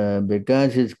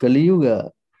because it's Kali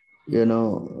Yuga,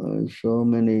 so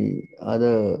many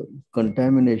other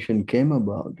contamination came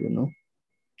about,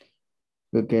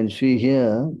 You can see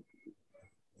here.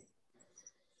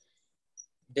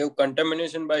 They have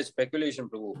contamination by speculation,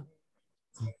 Prabhu.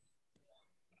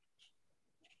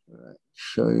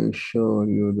 Show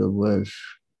you the verse.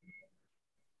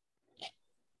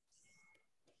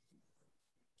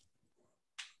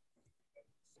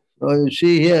 So you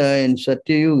see here in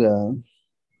Satya Yuga,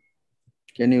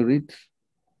 can you read?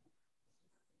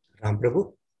 Ram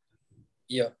Prabhu?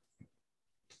 Yeah.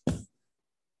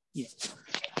 Yeah.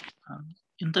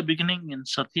 In the beginning, in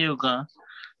Satya Yuga,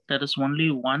 there is only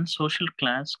one social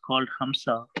class called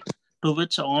Hamsa, to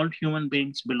which all human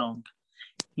beings belong.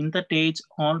 In that age,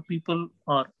 all people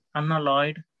are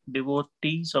unalloyed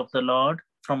devotees of the Lord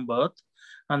from birth,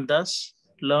 and thus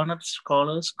learned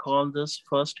scholars call this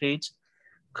first age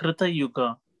Krita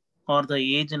Yuga, or the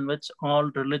age in which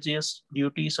all religious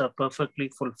duties are perfectly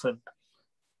fulfilled.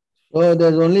 So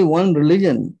there's only one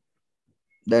religion.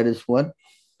 That is what?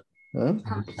 Huh?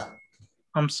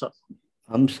 Hamsa.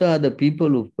 Hamsa are the people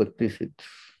who practice it.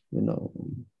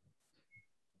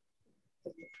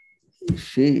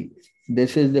 See,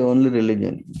 this is the only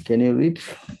religion. Can you read?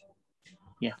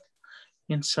 Yeah.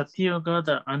 In Satya Yuga,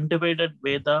 the undivided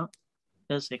Veda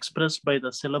is expressed by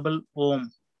the syllable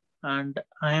Om, and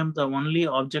I am the only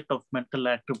object of mental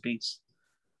activities.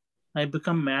 I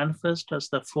become manifest as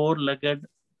the four-legged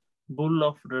bull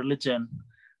of religion,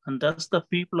 and thus the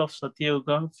people of Satya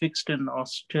Yuga, fixed in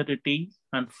austerity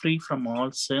and free from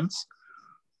all sins,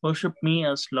 worship me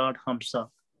as Lord Hamsa.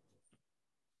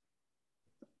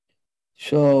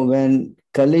 So when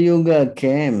Kali Yuga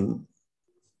came,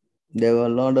 there were a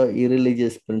lot of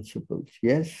irreligious principles.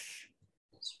 Yes?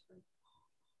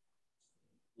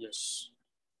 Yes.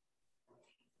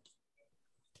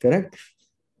 Correct?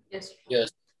 Yes.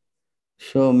 Yes.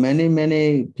 So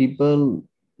many people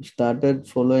started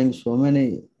following so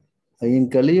many. In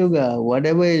Kali Yuga,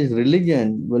 whatever is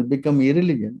religion will become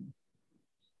irreligion.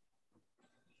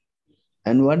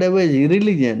 And whatever is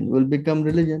irreligion will become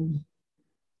religion.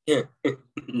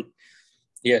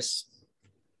 Yes.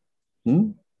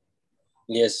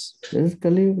 Yes. This is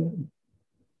Kali Yuga.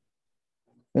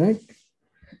 Right?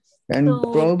 And So,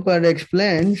 Prabhupada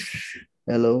explains,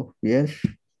 hello, yes.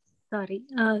 Sorry.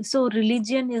 So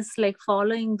religion is like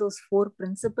following those four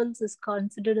principles is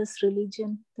considered as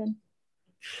religion then?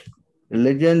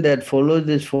 Religion that follows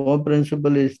this four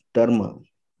principles is Dharma.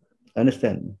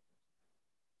 Understand?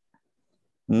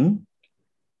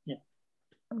 Yeah.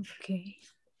 Okay.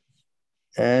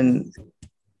 And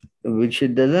which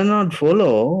it does not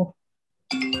follow,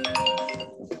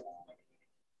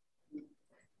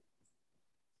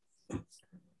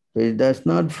 it does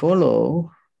not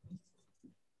follow,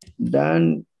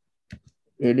 then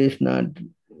it is not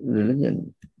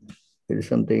religion. It is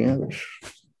something else.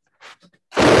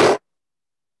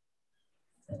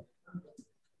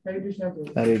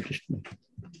 Hare Krishna.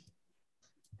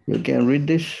 You can read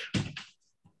this.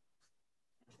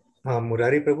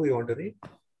 Murari Prabhu, you want to read?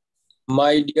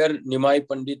 My dear Nimai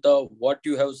Pandita, what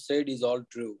you have said is all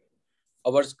true.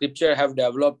 Our scripture have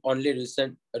developed only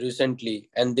recently,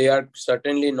 and they are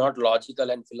certainly not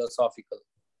logical and philosophical.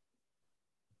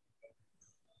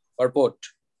 Purport.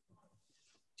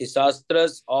 The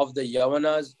Shastras of the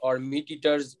Yavanas or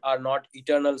meat-eaters are not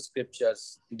eternal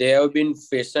scriptures. They have been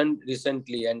fashioned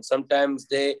recently, and sometimes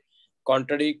they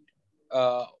contradict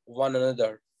one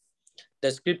another. The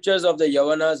scriptures of the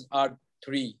Yavanas are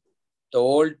three: the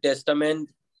Old Testament,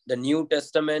 the New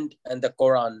Testament, and the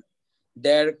Quran.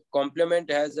 Their complement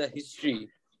has a history.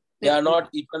 They are not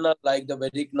eternal like the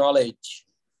Vedic knowledge.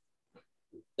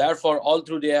 Therefore, all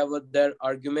through they have their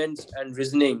arguments and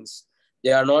reasonings.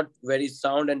 They are not very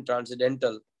sound and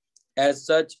transcendental. As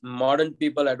such, modern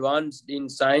people advanced in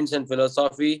science and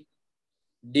philosophy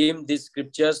deem these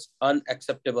scriptures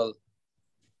unacceptable.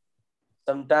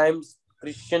 Sometimes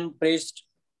Christian priests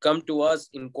come to us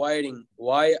inquiring,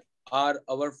 why are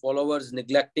our followers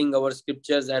neglecting our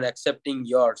scriptures and accepting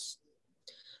yours?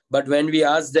 But when we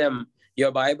ask them,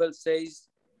 your Bible says,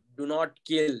 do not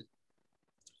kill.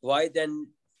 Why then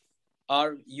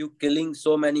are you killing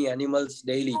so many animals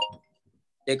daily?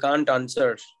 They can't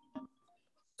answer.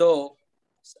 So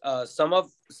some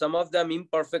of them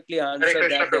imperfectly answer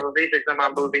that.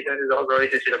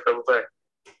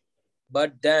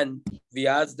 But then we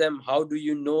ask them, how do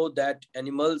you know that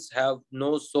animals have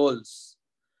no souls?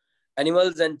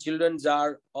 Animals and children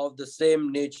are of the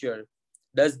same nature.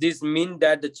 Does this mean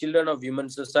that the children of human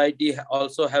society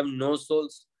also have no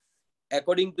souls?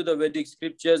 According to the Vedic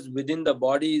scriptures, within the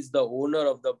body is the owner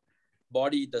of the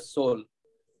body, the soul.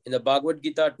 In the Bhagavad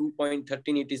Gita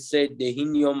 2.13, it is said,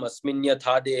 Dehinyam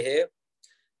asminyatha dehe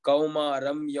kauma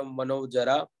ramyam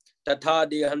manojara tatha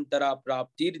dehantara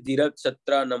praptir dirak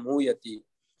satra namuyati.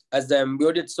 As the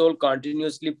embodied soul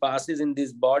continuously passes in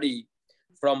this body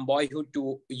from boyhood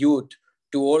to youth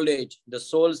to old age, the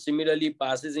soul similarly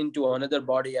passes into another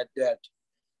body at death.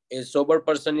 A sober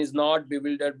person is not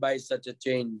bewildered by such a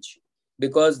change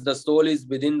because the soul is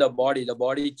within the body. The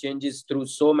body changes through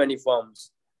so many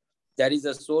forms. There is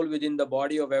a soul within the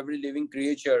body of every living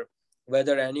creature,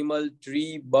 whether animal,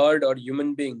 tree, bird, or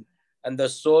human being, and the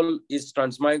soul is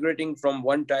transmigrating from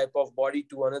one type of body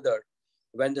to another.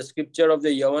 When the scripture of the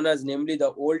Yavanas, namely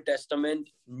the Old Testament,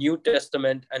 New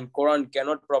Testament, and Quran,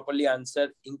 cannot properly answer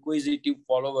inquisitive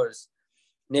followers,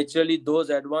 naturally those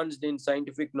advanced in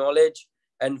scientific knowledge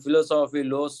and philosophy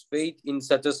lose faith in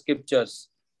such a scriptures.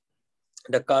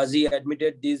 The Qazi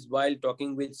admitted this while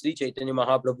talking with Sri Chaitanya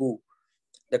Mahaprabhu.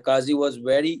 The Qazi was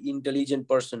very intelligent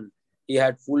person. He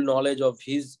had full knowledge of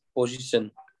his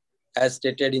position, as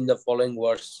stated in the following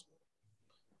verse.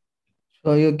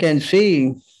 So you can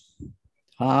see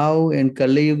how in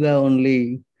Kali Yuga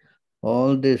only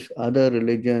all this other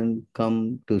religion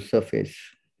come to surface.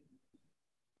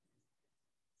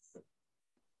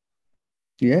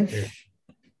 Yes?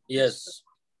 Yes.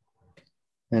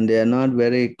 And they are not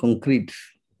very concrete.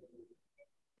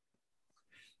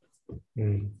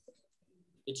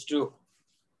 It's true.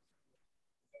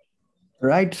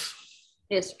 Right?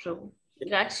 Yes, Prabhu.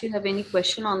 Rax, you have any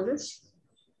question on this?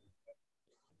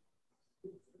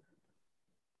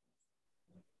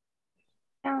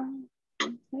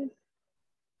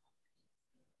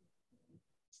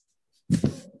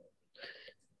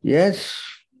 Yes.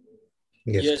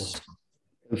 Yes.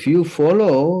 If you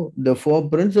follow the 4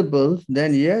 principles,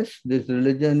 then yes, this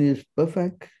religion is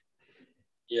perfect.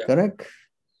 Yeah. Correct?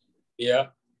 Yeah.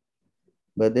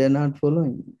 But they're not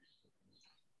following.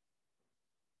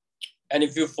 And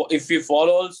if you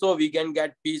follow also, we can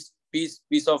get peace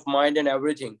of mind and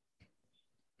everything.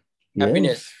 Yes.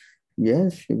 Happiness.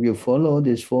 Yes, if you follow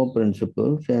these 4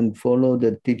 principles and follow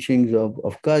the teachings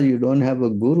of course, you don't have a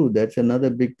guru. That's another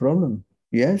big problem.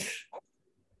 Yes?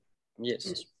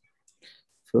 Yes.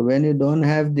 So when you don't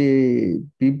have the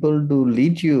people to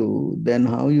lead you, then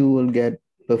how you will get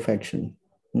perfection?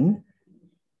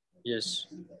 Yes.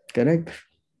 Correct?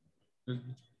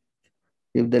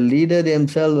 If the leader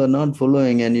themselves are not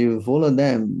following and you follow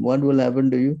them, what will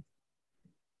happen to you?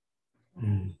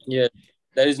 Yes.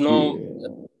 There is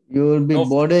no... You will be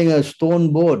boarding a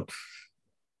stone boat.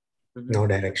 No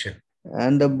direction.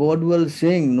 And the boat will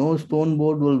sink. No stone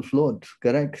boat will float.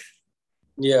 Correct?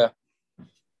 Yeah.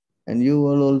 And you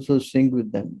will also sink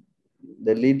with them.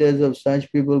 The leaders of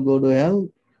such people go to hell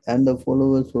and the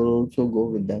followers will also go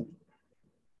with them.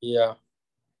 Yeah.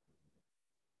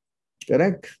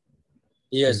 Correct?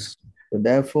 Yes. So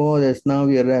therefore, that's now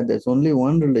we are at, there's only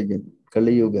one religion,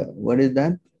 Kali Yuga. What is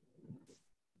that?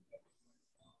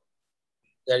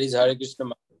 That is Hare Krishna.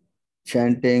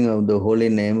 Chanting of the holy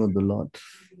name of the Lord.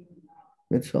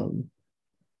 That's all.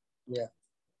 Yeah.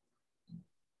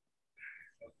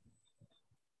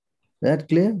 That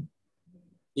clear?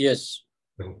 Yes.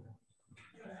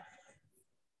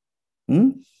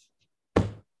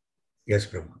 Yes,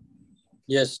 Prabhu.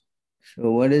 Yes.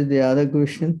 So what is the other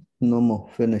question? No more.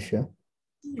 Finish. Yeah?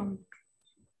 No.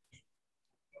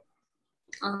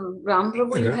 Ram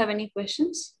Prabhu, you have any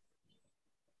questions?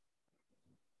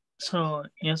 So,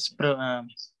 yes, Hare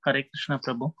Krishna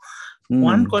Prabhu.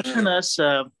 One question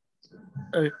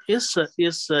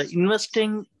is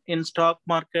investing in stock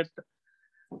market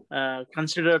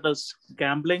considered as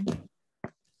gambling?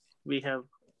 We have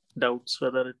doubts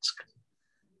whether it's...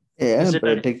 Yeah,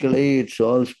 practically it's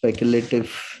all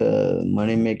speculative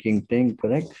money-making thing,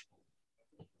 correct?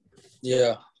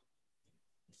 Yeah.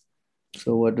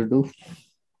 So what to do?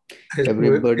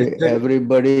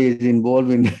 Everybody is involved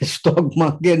in the stock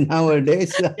market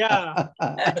nowadays. Yeah.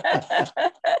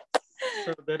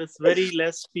 So there is very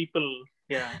less people.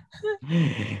 Yeah.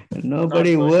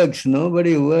 Nobody works.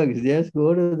 Just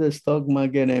go to the stock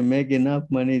market and make enough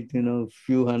money,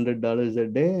 few $100 a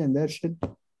day, and that's it.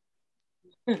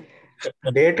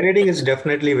 Day trading is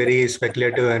definitely very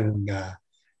speculative and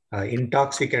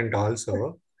intoxicant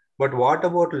also. But what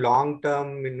about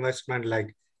long-term investment,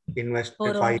 like invest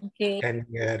 5-10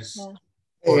 years?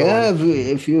 Yeah,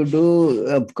 if you do,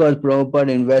 of course, Prabhupada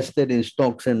invested in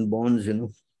stocks and bonds,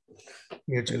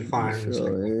 Mutual funds.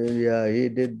 So, yeah, he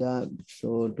did that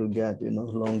so to get,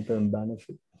 long-term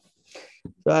benefit.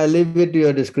 So I leave it to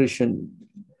your discretion.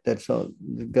 That's all.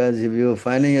 Because if you're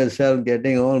finding yourself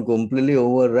getting all completely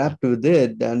overwrapped with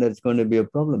it, then that's going to be a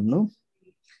problem, no?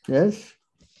 Yes?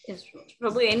 Yes,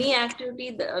 Prabhu, any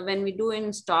activity that, when we do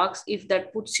in stocks, if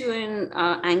that puts you in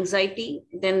anxiety,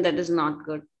 then that is not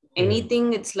good.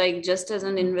 Anything, it's like just as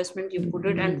an investment, you put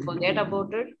it and forget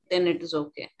about it, then it is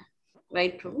okay.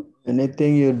 Right, Prabhu?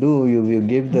 Anything you do, you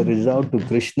give the result to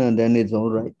Krishna, then it's all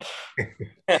right.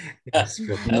 Yes,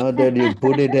 Not that you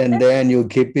put it and then you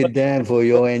keep it there for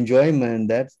your enjoyment.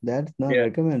 That's not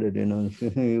recommended, you know.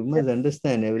 You must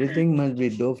understand, everything must be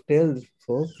dovetailed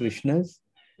for Krishna's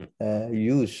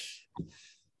use.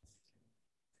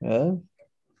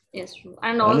 Yes, true.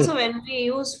 And also when we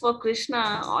use for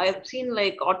Krishna, I've seen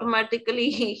like automatically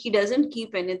he doesn't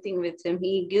keep anything with him.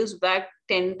 He gives back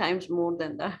 10 times more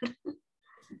than that.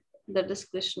 That is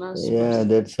Krishna's. Yeah,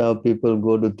 that's how people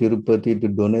go to Tirupati to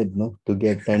donate, no? To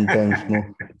get 10 times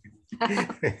more.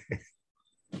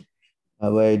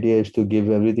 Our idea is to give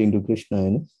everything to Krishna,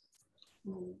 you know?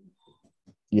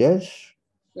 Yes?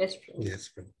 Yes, yes.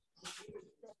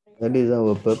 That is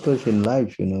our purpose in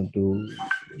life, you know,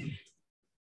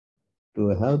 to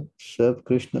help serve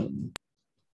Krishna.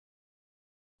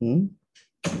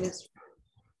 Yes.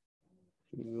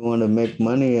 If you want to make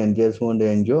money and just want to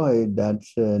enjoy,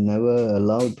 that's never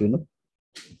allowed, you know.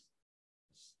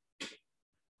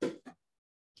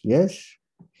 Yes?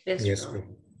 Yes. Yes.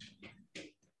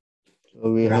 So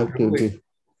we have to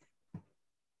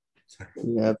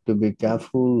be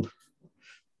careful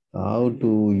how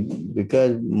to,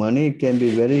 because money can be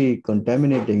very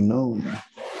contaminating, no?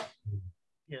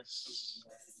 Yes.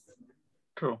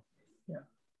 True. Yeah.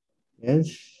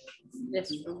 Yes?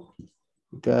 Yes, true.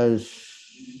 Because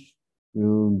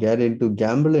you get into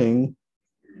gambling.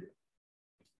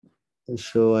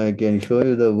 So I can show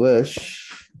you the verse.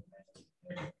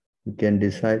 You can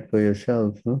decide for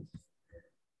yourself. Huh?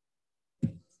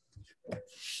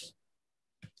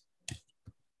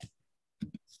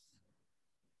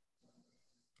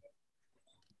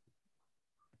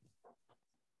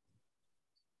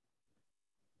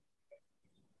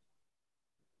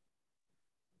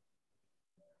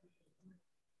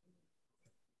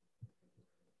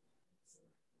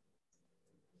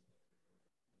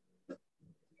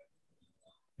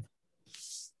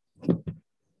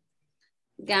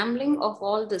 Gambling of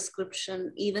all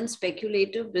description, even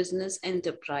speculative business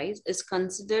enterprise, is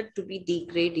considered to be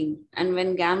degrading. And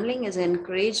when gambling is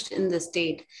encouraged in the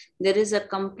state, there is a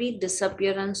complete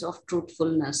disappearance of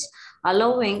truthfulness,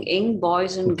 allowing young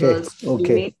boys and girls to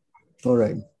remain. All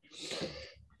right.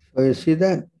 So you see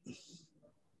that?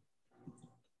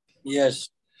 Yes.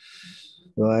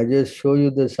 So I just show you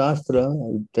the Shastra.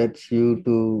 That's you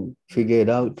to figure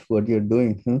out what you're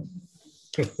doing. Huh?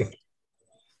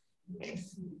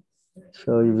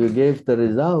 So if you gave the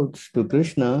results to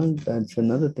Krishna, that's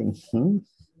another thing.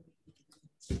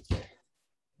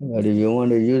 But if you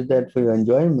want to use that for your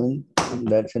enjoyment,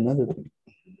 that's another thing.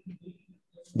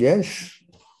 Yes?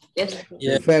 Yes.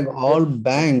 In fact, all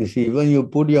banks, even you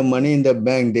put your money in the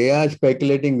bank, they are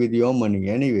speculating with your money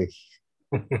anyway.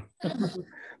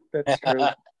 That's true.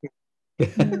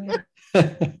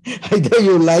 Either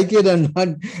you like it or not,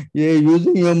 you're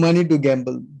using your money to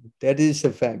gamble. That is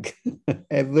a fact.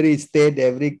 Every state,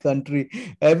 every country,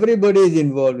 everybody is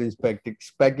involved in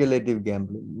speculative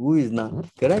gambling. Who is not?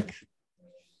 Correct?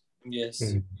 Yes.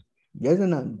 Yes or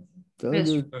not? So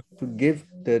Yes. to give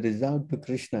the result to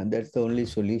Krishna, that's the only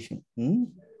solution.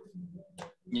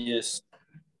 Yes.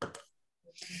 At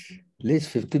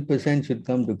least 50% should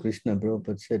come to Krishna,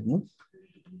 Prabhupada said, no?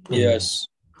 Yes.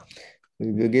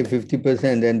 If you give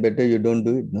 50%, then better you don't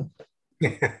do it, no?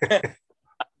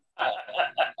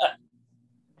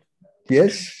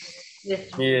 Yes? Yes.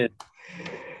 Yes.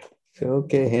 So,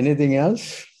 okay, anything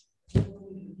else?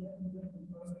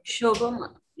 Shobha,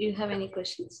 you have any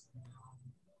questions?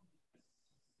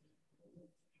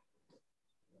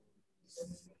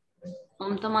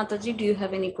 Mamta Mataji, do you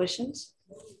have any questions?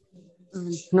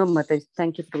 No, Mataji.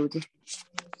 Thank you, Prabhuji.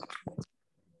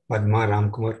 Padma,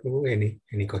 Ramkumar,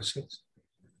 any questions?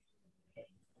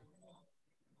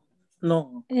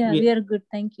 No. Yeah, we are good.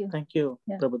 Thank you. Thank you,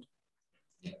 Prabhu.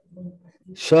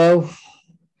 So,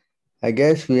 I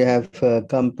guess we have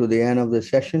come to the end of the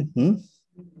session.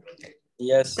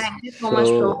 Yes. Thank you so much,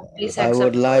 Prabhu. Please I accept.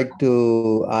 would like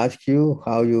to ask you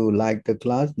how you like the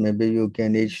class. Maybe you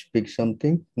can each speak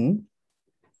something.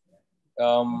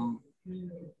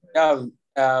 Yeah,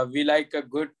 we like a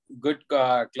good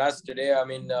class today. I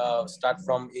mean, start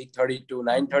from 8:30 to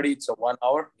 9:30. It's a 1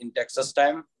 hour in Texas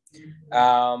time.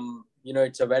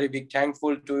 It's a very big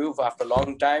thankful to you after a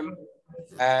long time.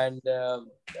 And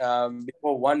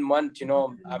before 1 month,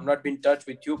 I've not been in touch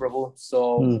with you, Prabhu. So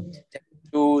thank you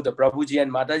to the Prabhuji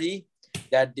and Mataji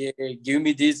that they give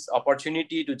me this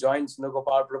opportunity to join Sundar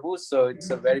Gopal Prabhu. So it's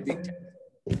a very big thank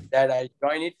that I'll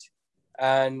join it.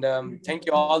 And thank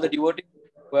you all the devotees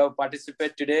who have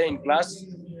participated today in class.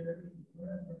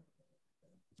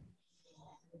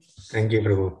 Thank you,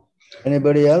 Prabhu.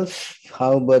 Anybody else?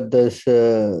 How about this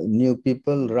new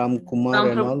people, Ram Kumar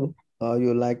and Prabhu. all? How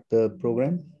you like the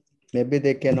program? Maybe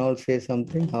they can all say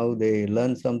something, how they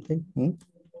learn something.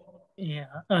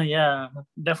 Yeah,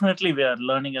 definitely we are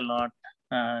learning a lot.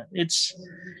 It's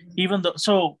even though,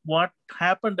 so what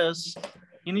happened is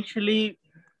initially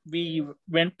we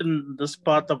went in this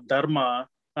path of Dharma,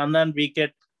 and then we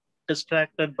get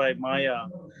distracted by Maya,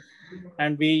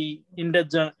 and we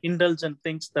indulge in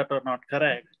things that are not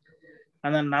correct.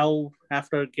 And then now,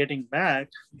 after getting back,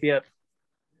 we are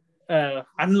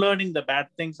unlearning the bad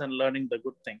things and learning the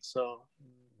good things. So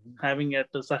having it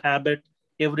as a habit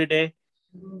every day,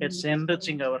 it's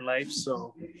enriching our lives.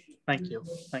 So thank you.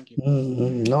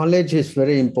 Knowledge is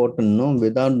very important, no?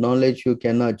 Without knowledge, you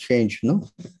cannot change, no?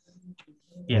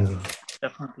 Yeah,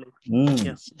 definitely.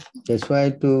 Yes. That's why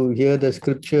to hear the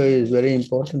scripture is very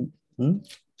important.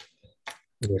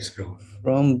 Yes, Prabhu.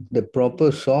 From the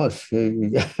proper source. I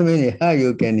mean, yeah,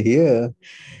 you can hear.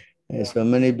 So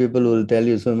many people will tell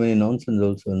you so many nonsense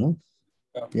also, no?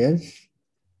 Yes?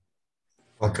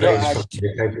 Authorized from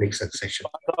disciplic succession.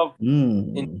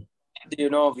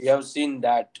 We have seen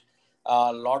that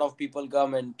a lot of people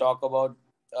come and talk about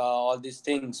all these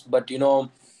things, but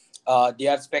they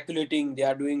are speculating, they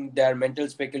are doing their mental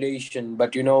speculation.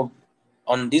 But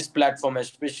on this platform,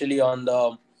 especially on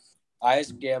the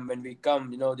ISKM, when we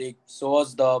come, they show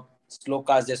us the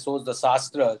slokas, they show us the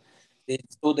shastra, they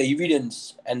show the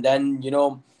evidence, and then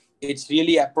it's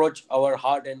really approach our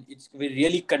heart, and it's a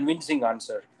really convincing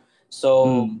answer.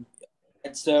 So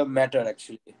it's a matter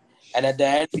actually, and at the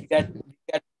end we get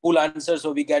full answer,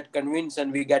 so we get convinced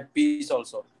and we get peace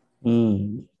also.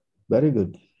 Very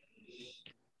good.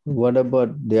 What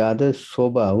about the other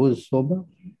Soba? Who's Soba?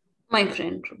 My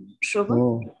friend, Shobha.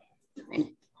 Oh.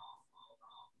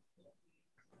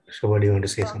 So what do you want to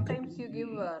say? Sometimes you give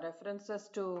references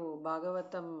to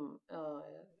Bhagavatam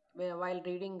while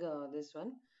reading this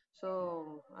one.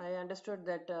 So I understood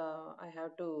that I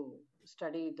have to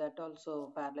study that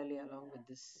also parallelly along with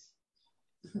this.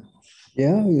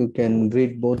 Yeah, you can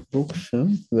read both books.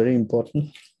 Very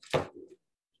important.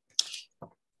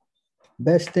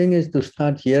 Best thing is to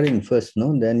start hearing first,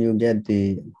 no? Then you get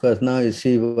because now you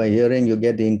see by hearing, you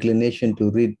get the inclination to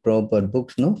read proper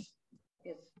books, no?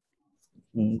 Yes.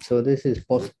 So this is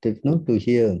positive, no? To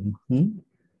hear.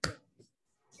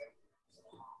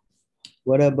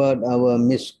 What about our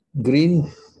Miss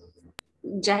Green?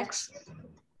 Jax?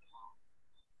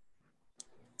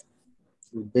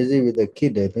 Busy with the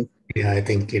kid, I think. Yeah, I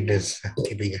think it is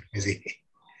keeping it busy.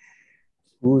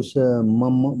 Who's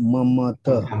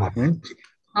Mamata?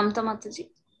 Mamta Mataji.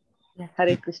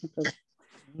 Hare Krishna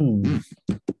Prabhu.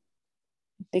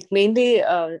 Like mainly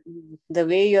the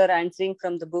way you're answering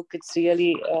from the book, it's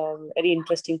really very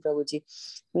interesting, Prabhuji.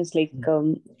 It's like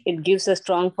it gives a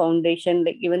strong foundation.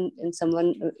 Like even if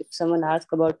someone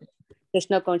asks about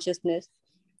Krishna consciousness,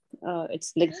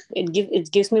 it's like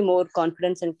it gives me more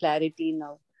confidence and clarity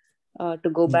now to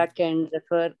go back and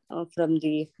refer from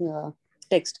the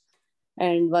text.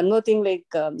 And one more thing, like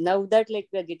now that like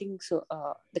we are getting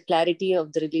the clarity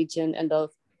of the religion and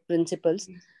of principles,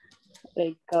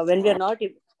 like when we are not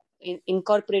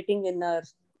incorporating in our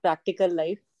practical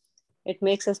life, it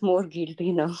makes us more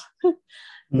guilty now.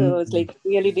 So it's like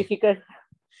really difficult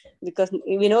because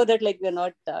we know that like we're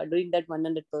not doing that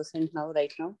 100% now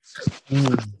right now.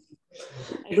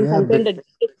 I do sometimes that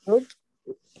it's good.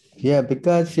 Yeah,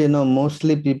 because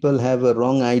mostly people have a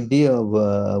wrong idea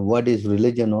of what is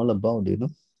religion all about,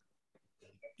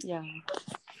 Yeah.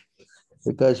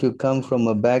 Because you come from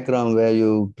a background where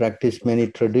you practice many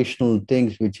traditional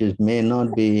things which may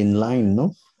not be in line,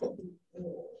 no?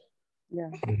 Yeah.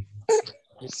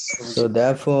 So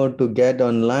therefore, to get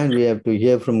online, we have to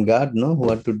hear from God, no?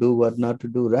 What to do, what not to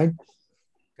do, right?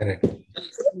 Correct.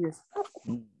 Yes.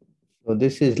 So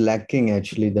this is lacking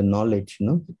actually, the knowledge,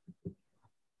 no?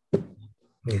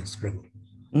 Yes, Prabhu.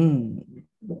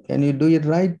 Can you do it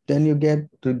right? Then you get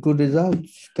good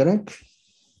results, correct?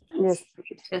 Yes.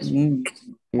 You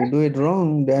do it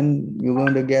wrong, then you're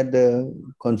going to get the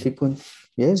consequence.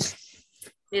 Yes?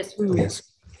 Yes.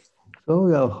 Yes.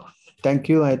 So, thank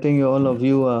you. I think all of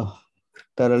you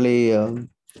thoroughly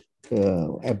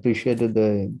appreciated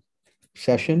the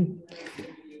session.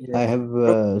 Yes. I have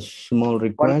a small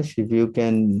request. If you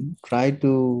can try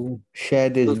to share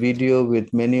this video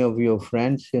with many of your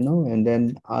friends, and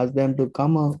then ask them to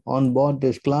come on board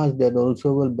this class, that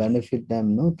also will benefit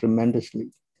them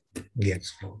tremendously.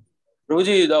 Yes, Prabhu.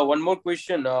 Prabhuji, the one more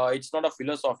question. It's not a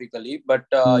philosophically, but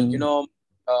when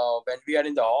we are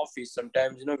in the office,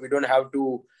 sometimes we don't have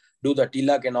to do the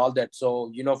tilak and all that.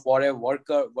 So for a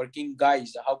working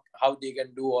guys, how they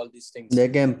can do all these things? They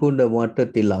can put the water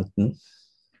tilak.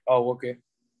 Oh, okay.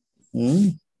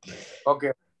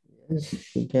 Okay.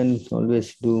 Yes, you can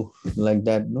always do like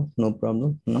that. No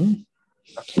problem.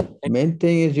 Main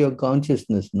thing is your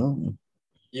consciousness. No.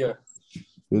 Yeah.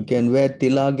 You can wear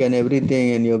tilak and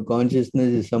everything, and your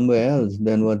consciousness is somewhere else.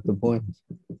 Then what's the point?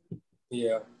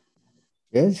 Yeah.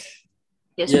 Yes.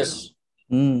 Yes.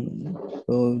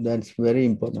 So that's very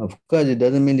important. Of course, it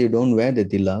doesn't mean you don't wear the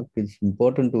tilak. It's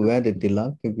important to wear the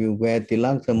tilak. If you wear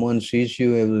tilak, someone sees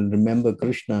you, you will remember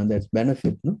Krishna. That's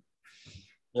benefit, no?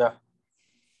 Yeah.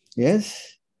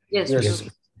 Yes? Yes. Yes.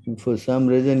 If for some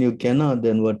reason you cannot,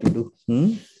 then what to do?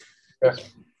 Yeah.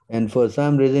 And for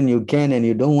some reason you can and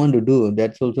you don't want to do,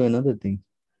 that's also another thing.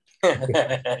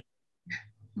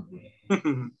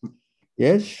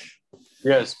 Yes?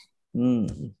 Yes.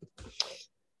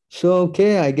 So,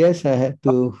 okay, I guess I have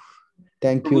to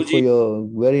thank you for your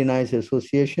very nice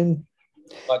association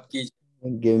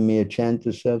and giving me a chance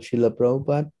to serve Srila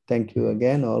Prabhupada. Thank you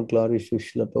again. All glories to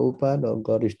Srila Prabhupada. All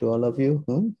glories to all of you.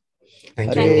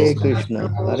 Hare Krishna.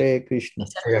 Hare Krishna.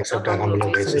 I accept our humble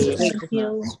Thank obeisances.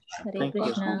 you. Hare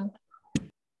Krishna.